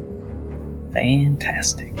 Yep.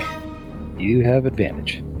 Fantastic. You have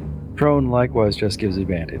advantage. Prone likewise just gives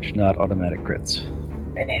advantage, not automatic crits.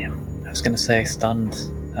 Damn. I was gonna say stunned.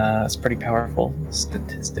 It's pretty powerful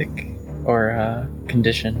statistic. Or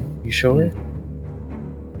condition. You sure?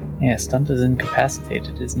 Yeah, stunned is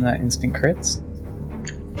incapacitated. Isn't that instant crits?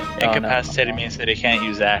 Incapacitated means that he can't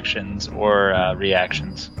use actions or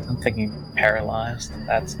reactions. I'm thinking paralyzed.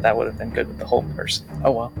 That would have been good with the whole person.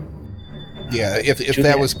 Oh well. Yeah, if that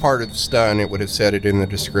Juliet. was part of stun, it would have said it in the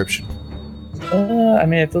description. I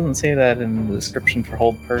mean, it doesn't say that in the description for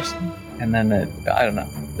hold person, and then I don't know.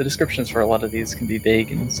 The descriptions for a lot of these can be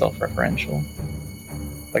vague and self-referential.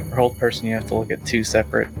 Like for hold person, you have to look at 2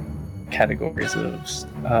 separate categories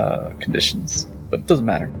of conditions, but it doesn't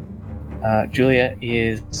matter. Juliet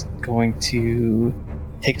is going to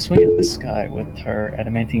take a swing at this guy with her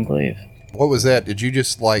adamantine glaive. What was that? Did you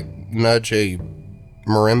just, nudge a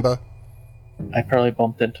marimba? I probably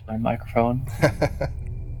bumped into my microphone.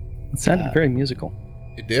 It sounded very musical.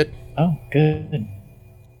 It did? Oh, good.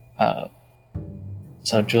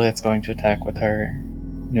 So Juliet's going to attack with her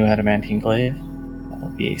new adamantine glaive.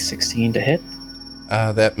 That'll be a 16 to hit.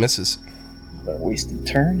 That misses. A wasted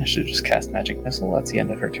turn. I should just cast magic missile. That's the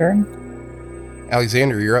end of her turn.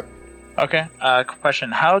 Alexander, you're up. Okay.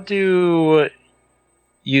 Question: how do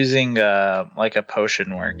using a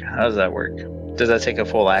potion work? How does that work? Does that take a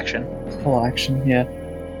full action? Full action, yeah.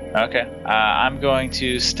 Okay. I'm going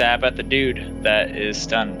to stab at the dude that is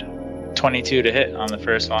stunned. 22 to hit on the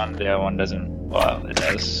first one. The other one doesn't. Well, it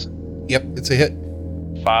does. Yep, it's a hit.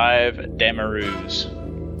 5 damaroos.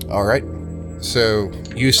 All right. So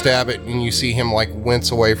you stab it, and you see him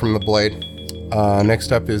wince away from the blade.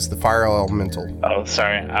 Next up is the fire elemental. Oh,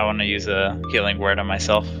 sorry. I want to use a healing word on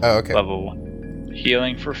myself. Oh, okay. Level 1.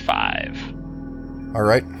 Healing for 5. All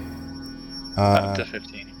right. Up to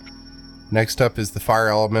 15. Next up is the fire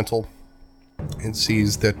elemental. It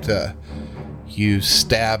sees that you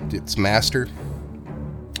stabbed its master,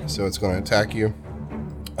 so it's going to attack you.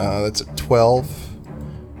 That's a 12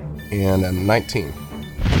 and a 19.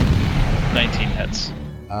 19 hits.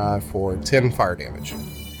 For 10 fire damage.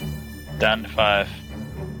 Down to 5.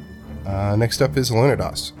 Next up is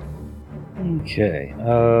Lunados. Okay.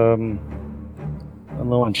 I'm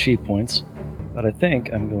low on chi points, but I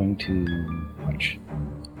think I'm going to punch.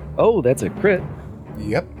 Oh, that's a crit.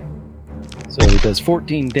 Yep. So it does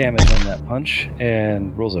 14 damage on that punch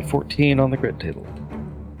and rolls a 14 on the crit table.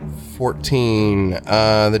 14.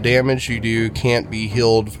 The damage you do can't be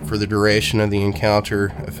healed for the duration of the encounter.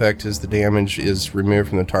 Effect is the damage is removed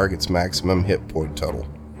from the target's maximum hit point total.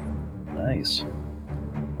 Nice.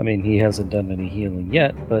 I mean, he hasn't done any healing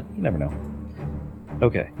yet, but you never know.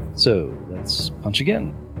 Okay, so let's punch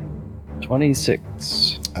again.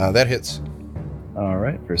 26. That hits.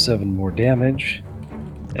 Alright, for 7 more damage.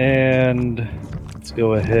 And let's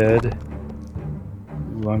go ahead.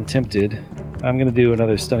 Ooh, I'm tempted. I'm going to do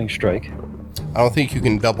another stunning strike. I don't think you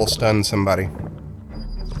can double stun somebody.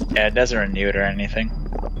 Yeah, it doesn't renew it or anything.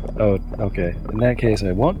 Oh, okay. In that case,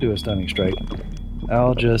 I won't do a stunning strike.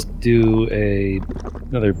 I'll just do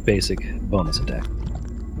another basic bonus attack.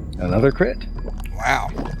 Another crit. Wow.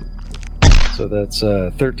 So that's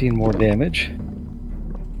 13 more damage.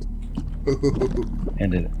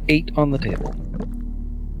 And an 8 on the table.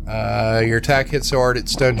 Your attack hits so hard it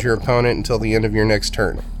stuns your opponent until the end of your next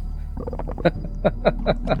turn.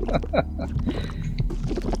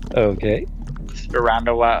 Okay. It's a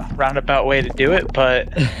roundabout way to do it, but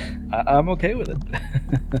I'm okay with it.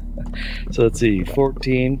 So let's see.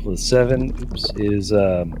 14 plus 7 is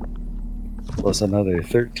plus another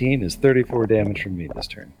 13 is 34 damage from me this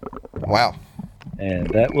turn. Wow. And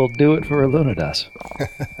that will do it for Lunados.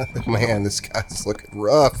 Man, this guy's looking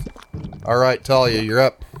rough. All right, Talia, you're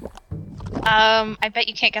up. I bet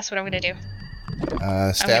you can't guess what I'm gonna do.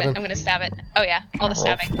 Stab him. I'm gonna stab it. Oh yeah, all the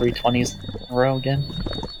stabbing. 3 20s in a row again.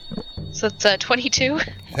 So it's 22.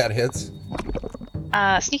 That hits.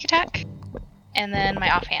 Sneak attack, and then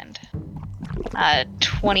my offhand.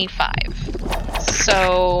 25.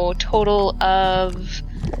 So total of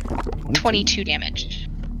 22 damage.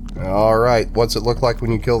 All right. What's it look like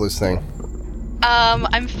when you kill this thing?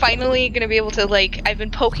 I'm finally gonna be able to, like, I've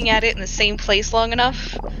been poking at it in the same place long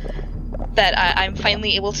enough that I'm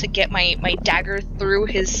finally able to get my dagger through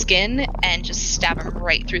his skin and just stab him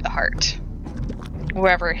right through the heart.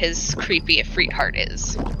 Wherever his creepy Ifrit heart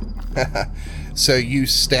is. So you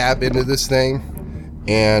stab into this thing,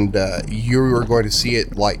 and you are going to see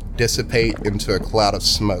it, like, dissipate into a cloud of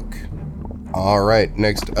smoke. All right.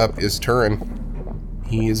 Next up is Turin.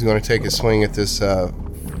 He is going to take a swing at this,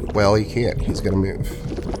 well, he can't. He's going to move.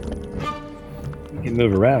 You can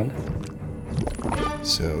move around.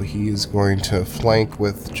 So he is going to flank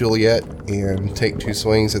with Juliet and take 2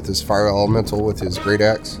 swings at this fire elemental with his great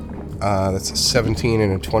axe. That's a 17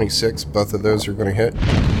 and a 26. Both of those are going to hit.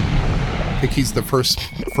 I think he's the first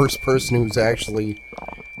person who's actually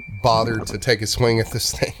bothered to take a swing at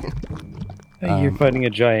this thing. You're fighting a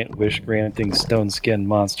giant wish-granting stone-skinned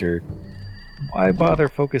monster. Why bother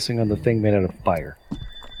focusing on the thing made out of fire?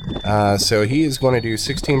 So he is going to do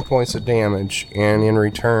 16 points of damage, and in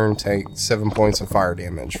return take 7 points of fire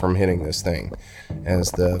damage from hitting this thing, as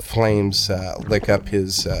the flames lick up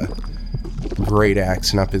his great axe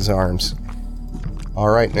and up his arms.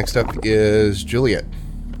 Alright, next up is Juliet.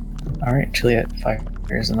 Alright, Juliet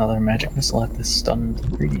fires another magic missile at this stunned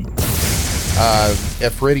greedy.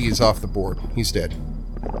 Ifrit is off the board. He's dead.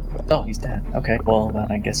 Oh, he's dead. Okay, well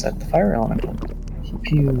then I guess at the fire elemental.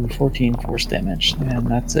 Pew, 14 force damage, and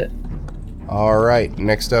that's it. Alright,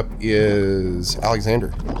 next up is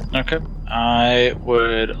Alexander. Okay. I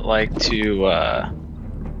would like to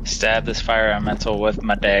stab this fire elemental with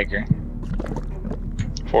my dagger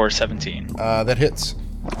for 17. That hits.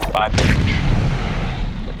 5 damage.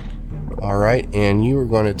 Alright, and you are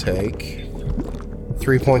going to take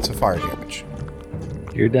 3 points of fire damage.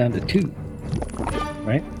 You're down to 2.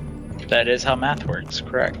 Right? That is how math works,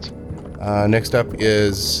 correct. Next up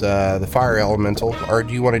is the fire elemental. Or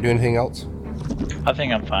do you want to do anything else? I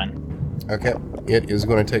think I'm fine. Okay. It is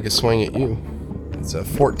going to take a swing at you. It's a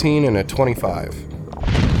 14 and a 25.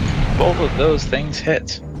 Both of those things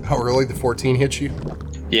hit. Oh, really? The 14 hits you?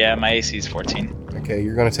 Yeah, my AC is 14. Okay,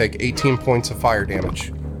 you're going to take 18 points of fire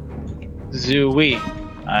damage. Zooey.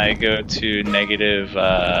 I go to negative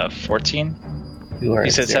 14. You are You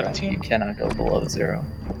at said 0. 17? You cannot go below 0.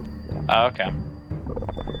 Oh, okay.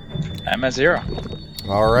 I'm at 0.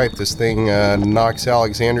 Alright, this thing knocks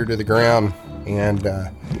Alexander to the ground, and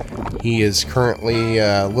he is currently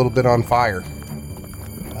a little bit on fire.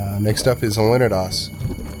 Next up is Alunidas.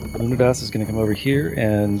 Lunadas is going to come over here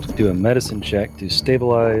and do a medicine check to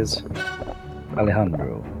stabilize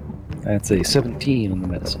Alejandro. That's a 17 on the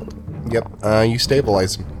medicine. Yep, you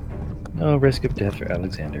stabilize him. No risk of death for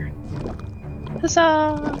Alexander.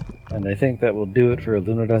 Huzzah! And I think that will do it for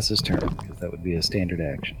Lunadas' turn, because that would be a standard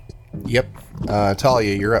action. Yep.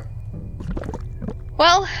 Talia, you're up.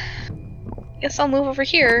 Well, guess I'll move over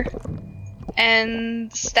here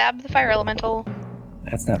and stab the fire elemental.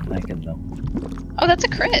 That's not flanking, though. Oh, that's a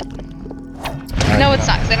crit. No, it's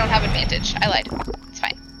not, because I don't have advantage. I lied. It's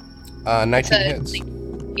fine. 19 hits.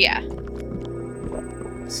 Yeah.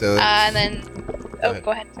 So And then... Oh, ahead.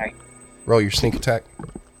 go ahead. Sorry. roll your sneak attack.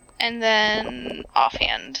 And then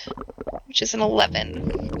offhand, which is an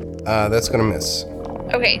 11. That's going to miss.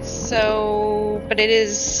 Okay, so... But it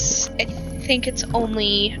is... I think it's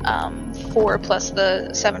only 4 plus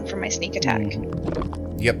the 7 from my sneak attack.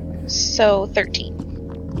 Yep. So 13.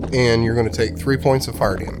 And you're going to take 3 points of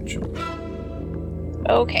fire damage.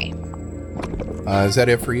 Okay. Is that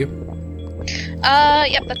it for you?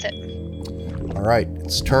 Yep, that's it. Alright,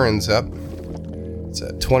 its turn's up. It's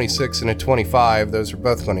a 26 and a 25. Those are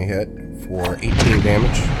both going to hit for 18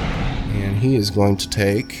 damage. And he is going to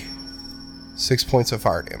take 6 points of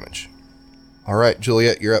fire damage. Alright,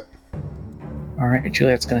 Juliet, you're up. Alright,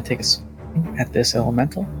 Juliet's going to take a swing at this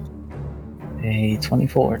elemental. A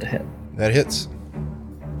 24 to hit That hits.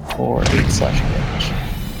 for 8 slashing damage.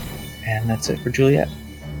 And that's it for Juliet.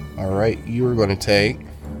 Alright, you are going to take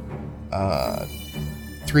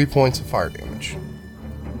 3 points of fire damage.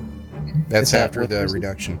 That's Is that after with the resist-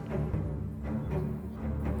 reduction.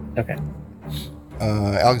 Okay.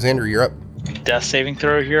 Alexander, you're up. Death saving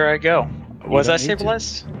throw, here I go. Was don't I need to.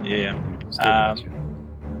 stabilized? Yeah. Stabilize you.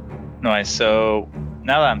 Nice. So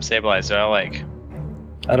now that I'm stabilized, I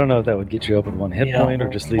I don't know if that would get you up with 1 hit You don't point or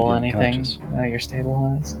just leave you roll anything. unconscious. You're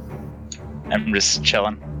stabilized. I'm just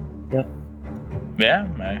chilling. Yep. Yeah.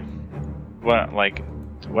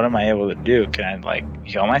 What am I able to do? Can I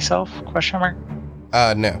heal myself? Question mark.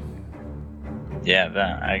 No. Yeah,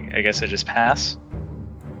 then I guess I just pass.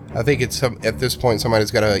 I think it's at this point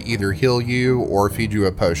somebody's got to either heal you or feed you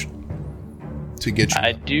a potion to get you.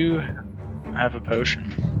 I do have a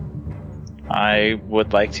potion. I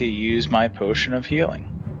would like to use my potion of healing.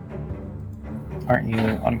 Aren't you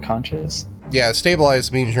unconscious? Yeah,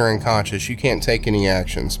 stabilize means you're unconscious. You can't take any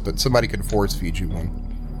actions, but somebody could force feed you one.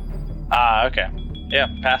 Okay. Yeah,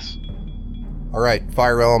 pass. All right,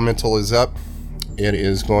 Fire Elemental is up. It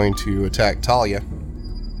is going to attack Talia.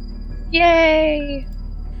 Yay!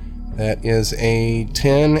 That is a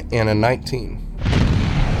 10 and a 19.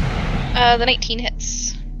 The 19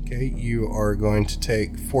 hits. Okay, you are going to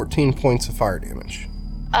take 14 points of fire damage.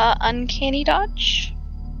 Uncanny dodge.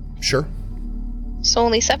 Sure. So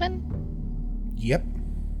only 7? Yep.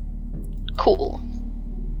 Cool.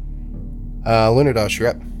 Lunados, you're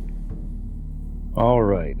up. All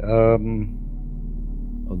right.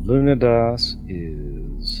 Lunados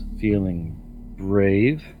is feeling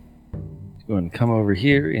brave. He's going to come over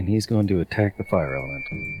here and he's going to attack the fire element.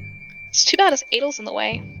 It's too bad his Adel's in the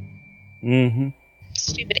way. Mm-hmm.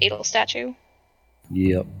 Stupid Adel statue.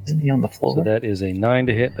 Yep. Isn't he on the floor? So that is a 9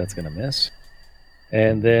 to hit. That's going to miss.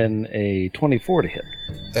 And then a 24 to hit.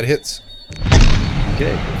 That hits.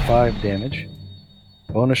 Okay, for 5 damage.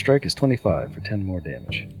 Bonus strike is 25 for 10 more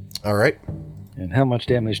damage. All right. And how much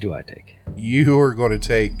damage do I take? You are going to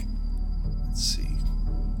take,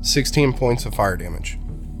 16 points of fire damage.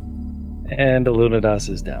 And Lunados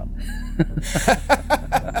is down.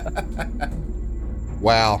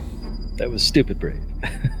 Wow. That was stupid brave.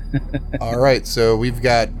 All right, so we've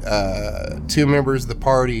got 2 members of the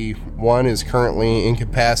party. One is currently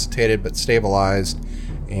incapacitated but stabilized,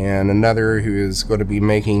 and another who is going to be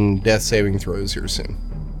making death saving throws here soon.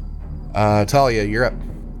 Talia, you're up.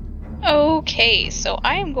 Okay, so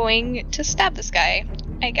I am going to stab this guy,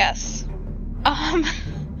 I guess.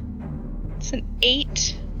 It's an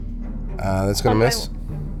 8. That's going to miss.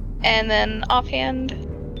 And then offhand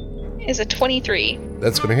is a 23.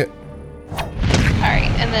 That's going to hit.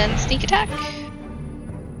 Alright, and then sneak attack.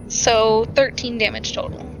 So 13 damage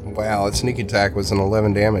total. Wow, that sneak attack was an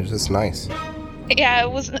 11 damage. That's nice. Yeah,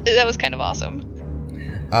 that was kind of awesome.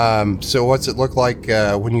 So what's it look like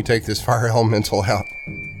when you take this fire elemental out?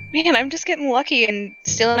 Man, I'm just getting lucky and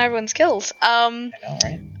stealing everyone's kills. I know,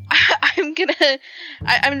 right?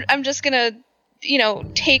 I'm just gonna,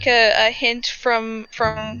 take a hint from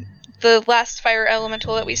the last fire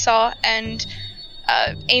elemental that we saw and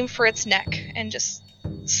aim for its neck and just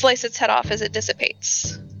slice its head off as it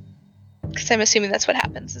dissipates. Because I'm assuming that's what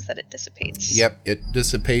happens, is that it dissipates. Yep, it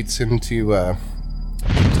dissipates into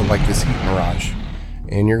like this heat mirage.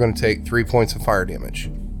 And you're going to take 3 points of fire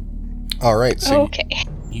damage. All right, so okay.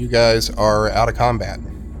 You guys are out of combat.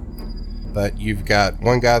 But you've got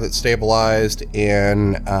one guy that's stabilized,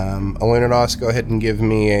 and Lunados, go ahead and give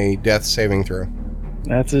me a death saving throw.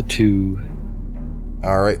 That's a 2.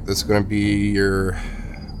 All right, this is going to be your...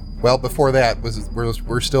 Well, before that,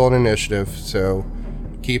 we're still in initiative, so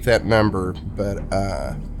keep that number. But,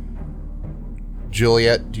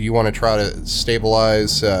 Juliet, do you want to try to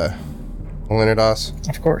stabilize Lunados?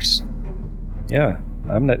 Of course. Yeah,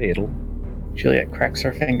 I'm not Adel. Juliet cracks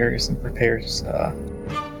her fingers and prepares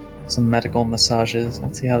some medical massages.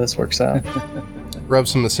 Let's see how this works out. Rub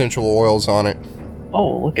some essential oils on it.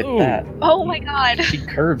 Oh, look at that. Oh my god. She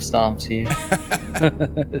curb stomps you.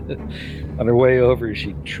 On her way over,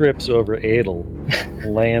 she trips over Adel,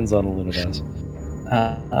 lands on Lunados.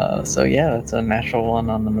 So yeah, that's a natural 1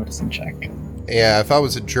 on the medicine check. Yeah, if I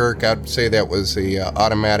was a jerk, I'd say that was a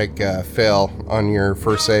automatic fail on your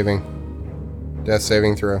first death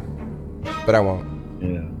saving throw. But I won't.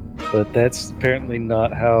 Yeah, but that's apparently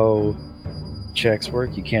not how checks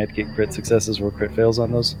work. You can't get crit successes or crit fails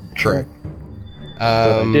on those. Correct.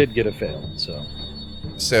 But I did get a fail, so.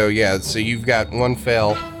 So yeah, so you've got 1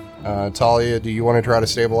 fail. Talia, do you want to try to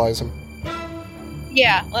stabilize him?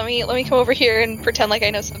 Yeah, let me come over here and pretend like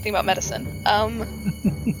I know something about medicine.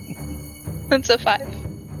 That's a 5.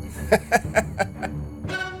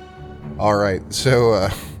 All right, so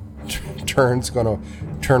Turn's gonna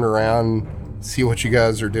turn around, see what you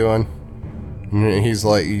guys are doing. And he's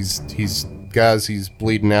like, he's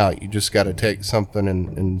bleeding out. You just got to take something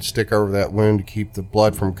and stick over that wound to keep the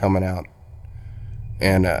blood from coming out.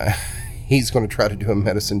 And he's going to try to do a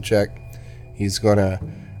medicine check. He's going to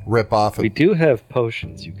rip off. We do have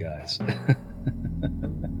potions, you guys.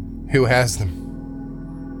 Who has them?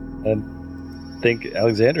 I think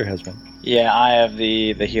Alexander has one. Yeah, I have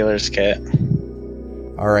the healer's kit.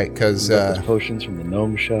 All right, because those potions from the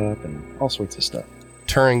gnome shop and all sorts of stuff.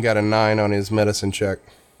 Turing got a 9 on his medicine check.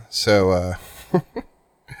 So,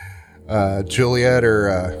 Juliet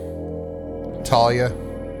or Talia?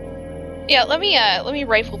 Yeah, let me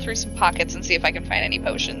rifle through some pockets and see if I can find any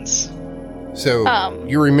potions. So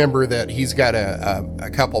you remember that he's got a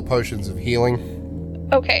couple potions of healing.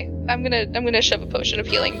 Okay, I'm gonna shove a potion of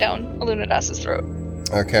healing down Alunadas's throat.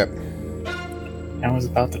 Okay. I was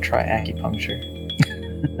about to try acupuncture.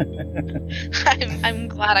 I'm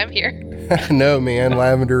glad I'm here. No, man,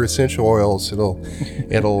 lavender essential oils. It'll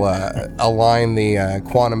align the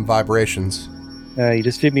quantum vibrations. You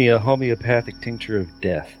just feed me a homeopathic tincture of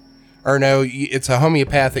death. Or no, it's a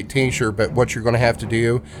homeopathic tincture, but what you're going to have to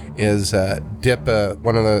do is dip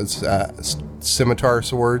one of those scimitar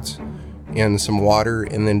swords in some water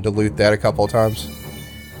and then dilute that a couple of times.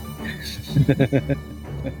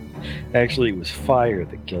 Actually, it was fire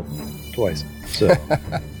that killed me twice. So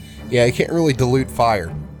Yeah, you can't really dilute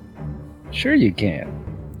fire. sure you can.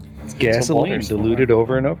 It's gasoline water's diluted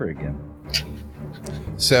over and over again.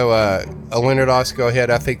 So, Alunidas, go ahead.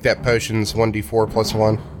 I think that potion's 1d4 plus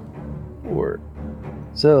 1. Or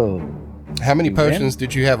so. How many You potions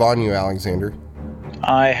did you have on you, Alexander?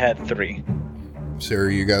 I had 3. So are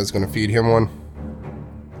you guys going to feed him one?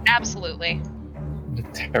 Absolutely. What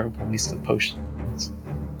a terrible waste of potions.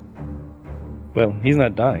 Well, he's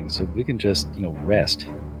not dying, so we can just rest.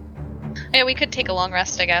 Yeah, we could take a long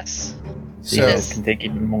rest, I guess. So you guys can take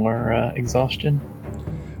even more exhaustion.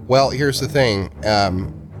 Well, here's the thing.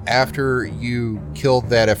 After you killed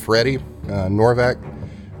that Efreti, Norvac,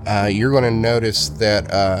 you're going to notice that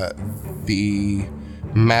the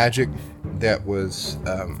magic that was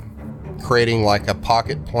creating like a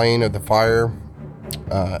pocket plane of the fire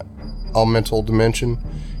elemental dimension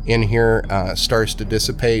in here starts to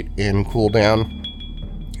dissipate and cool down,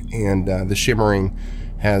 and the shimmering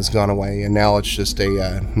has gone away, and now it's just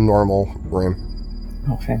a normal room.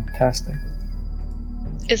 Oh, fantastic.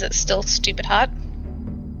 Is it still stupid hot?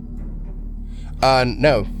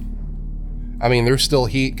 No. I mean, there's still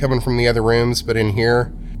heat coming from the other rooms, but in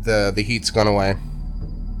here, the heat's gone away.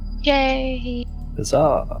 Yay!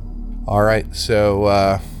 Huzzah! All right,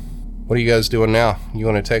 so what are you guys doing now? You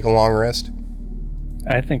want to take a long rest?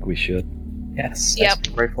 I think we should. Yes. Yep. As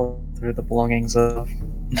we rifle through the belongings of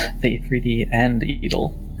the 3D and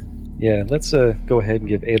Edel. Yeah, let's go ahead and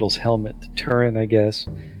give Adel's helmet to Turin, I guess.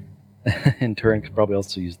 And Turin could probably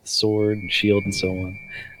also use the sword and shield and so on.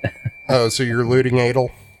 Oh, so you're looting Adel?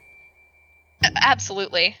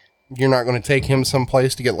 Absolutely. You're not going to take him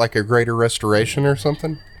someplace to get like a greater restoration or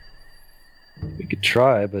something? We could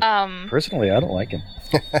try, but personally, I don't like him.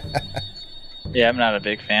 Yeah, I'm not a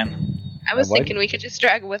big fan. I was why- thinking we could just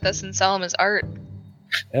drag him with us and sell him as art.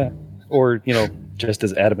 Yeah. Or, just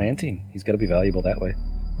as adamantine. He's got to be valuable that way.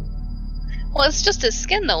 Well, it's just his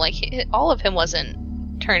skin, though. Like, all of him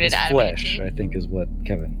wasn't turned His into flesh, adamantine. I think, is what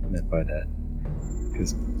Kevin meant by that.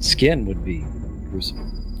 Because skin would be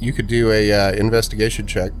gruesome. You could do a investigation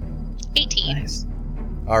check. 18. Nice.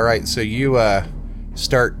 All right, so you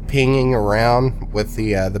start pinging around with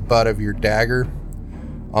the butt of your dagger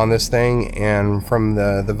on this thing, and from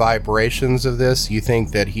the vibrations of this, you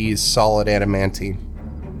think that he's solid adamantine.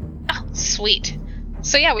 Oh, sweet.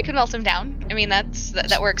 So yeah, we can melt him down. I mean,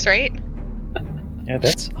 that works, right? Yeah,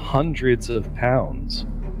 that's hundreds of pounds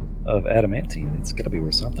of adamantine. It's got to be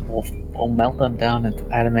worth something. We'll melt them down into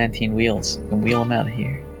adamantine wheels and wheel them out of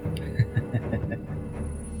here.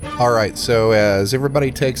 All right, so as everybody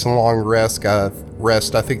takes a long rest, I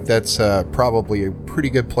think that's probably a pretty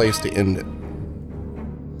good place to end it.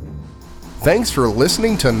 Thanks for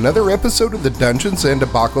listening to another episode of the Dungeons and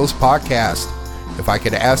Debacles podcast. If I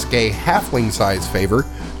could ask a halfling-sized favor,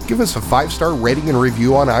 give us a 5-star rating and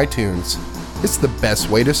review on iTunes. It's the best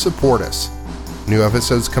way to support us. New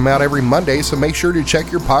episodes come out every Monday, so make sure to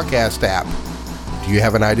check your podcast app. Do you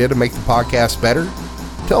have an idea to make the podcast better?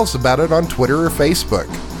 Tell us about it on Twitter or Facebook.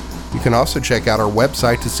 You can also check out our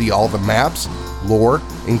website to see all the maps, lore,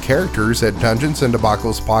 and characters at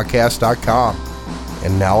DungeonsandDebaclespodcast.com.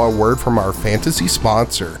 And now a word from our fantasy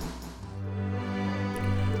sponsor.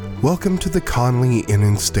 Welcome to the Conley Inn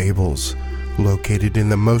and Stables, located in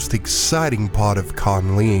the most exciting part of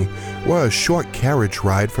Conley. We're a short carriage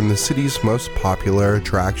ride from the city's most popular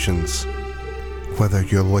attractions. Whether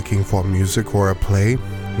you're looking for music or a play,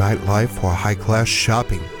 nightlife or high-class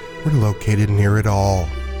shopping, we're located near it all.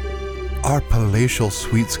 Our palatial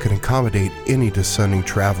suites can accommodate any discerning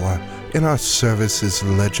traveler, and our service is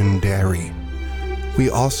legendary. We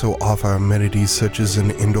also offer amenities such as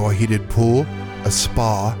an indoor heated pool, a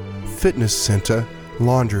spa, fitness center,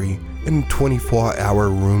 laundry, and 24-hour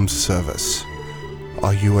room service.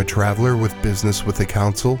 Are you a traveler with business with the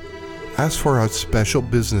council? Ask for our special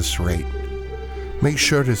business rate. Make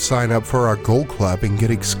sure to sign up for our Gold Club and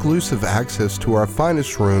get exclusive access to our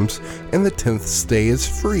finest rooms, and the 10th stay is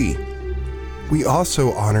free. We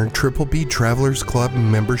also honor Triple B Travelers Club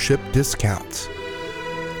membership discounts.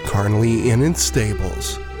 Carnley Inn and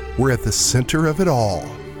Stables. We're at the center of it all.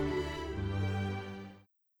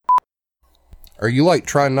 Are you like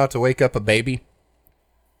trying not to wake up a baby?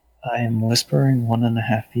 I am whispering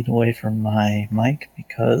 1.5 feet away from my mic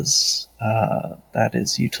because that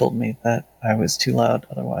is, you told me that I was too loud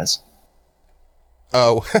otherwise.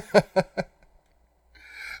 Oh.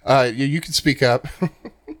 You can speak up.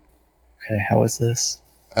 Okay, how is this?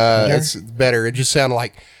 It's better. It just sounded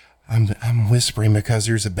like I'm whispering because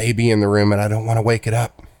there's a baby in the room and I don't want to wake it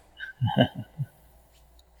up.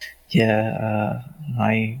 Yeah,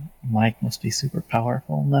 my mic must be super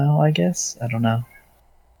powerful now, I guess. I don't know.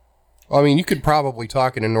 Well, I mean, you could probably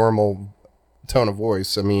talk in a normal tone of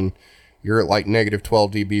voice. I mean, you're at like negative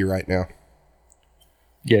 12 dB right now.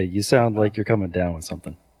 Yeah, you sound like you're coming down with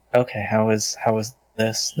something. Okay, how is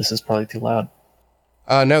this? This is probably too loud.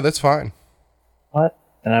 No, that's fine. What?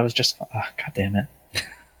 Then I was just... God damn it.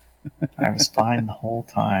 I was fine the whole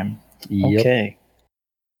time. Yep. Okay.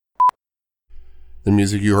 The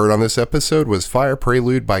music you heard on this episode was Fire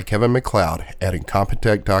Prelude by Kevin MacLeod at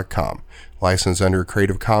Incompetech.com. Licensed under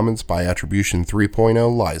Creative Commons by Attribution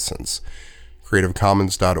 3.0 license.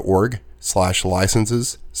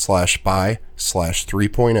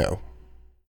 CreativeCommons.org/licenses/by/3.0.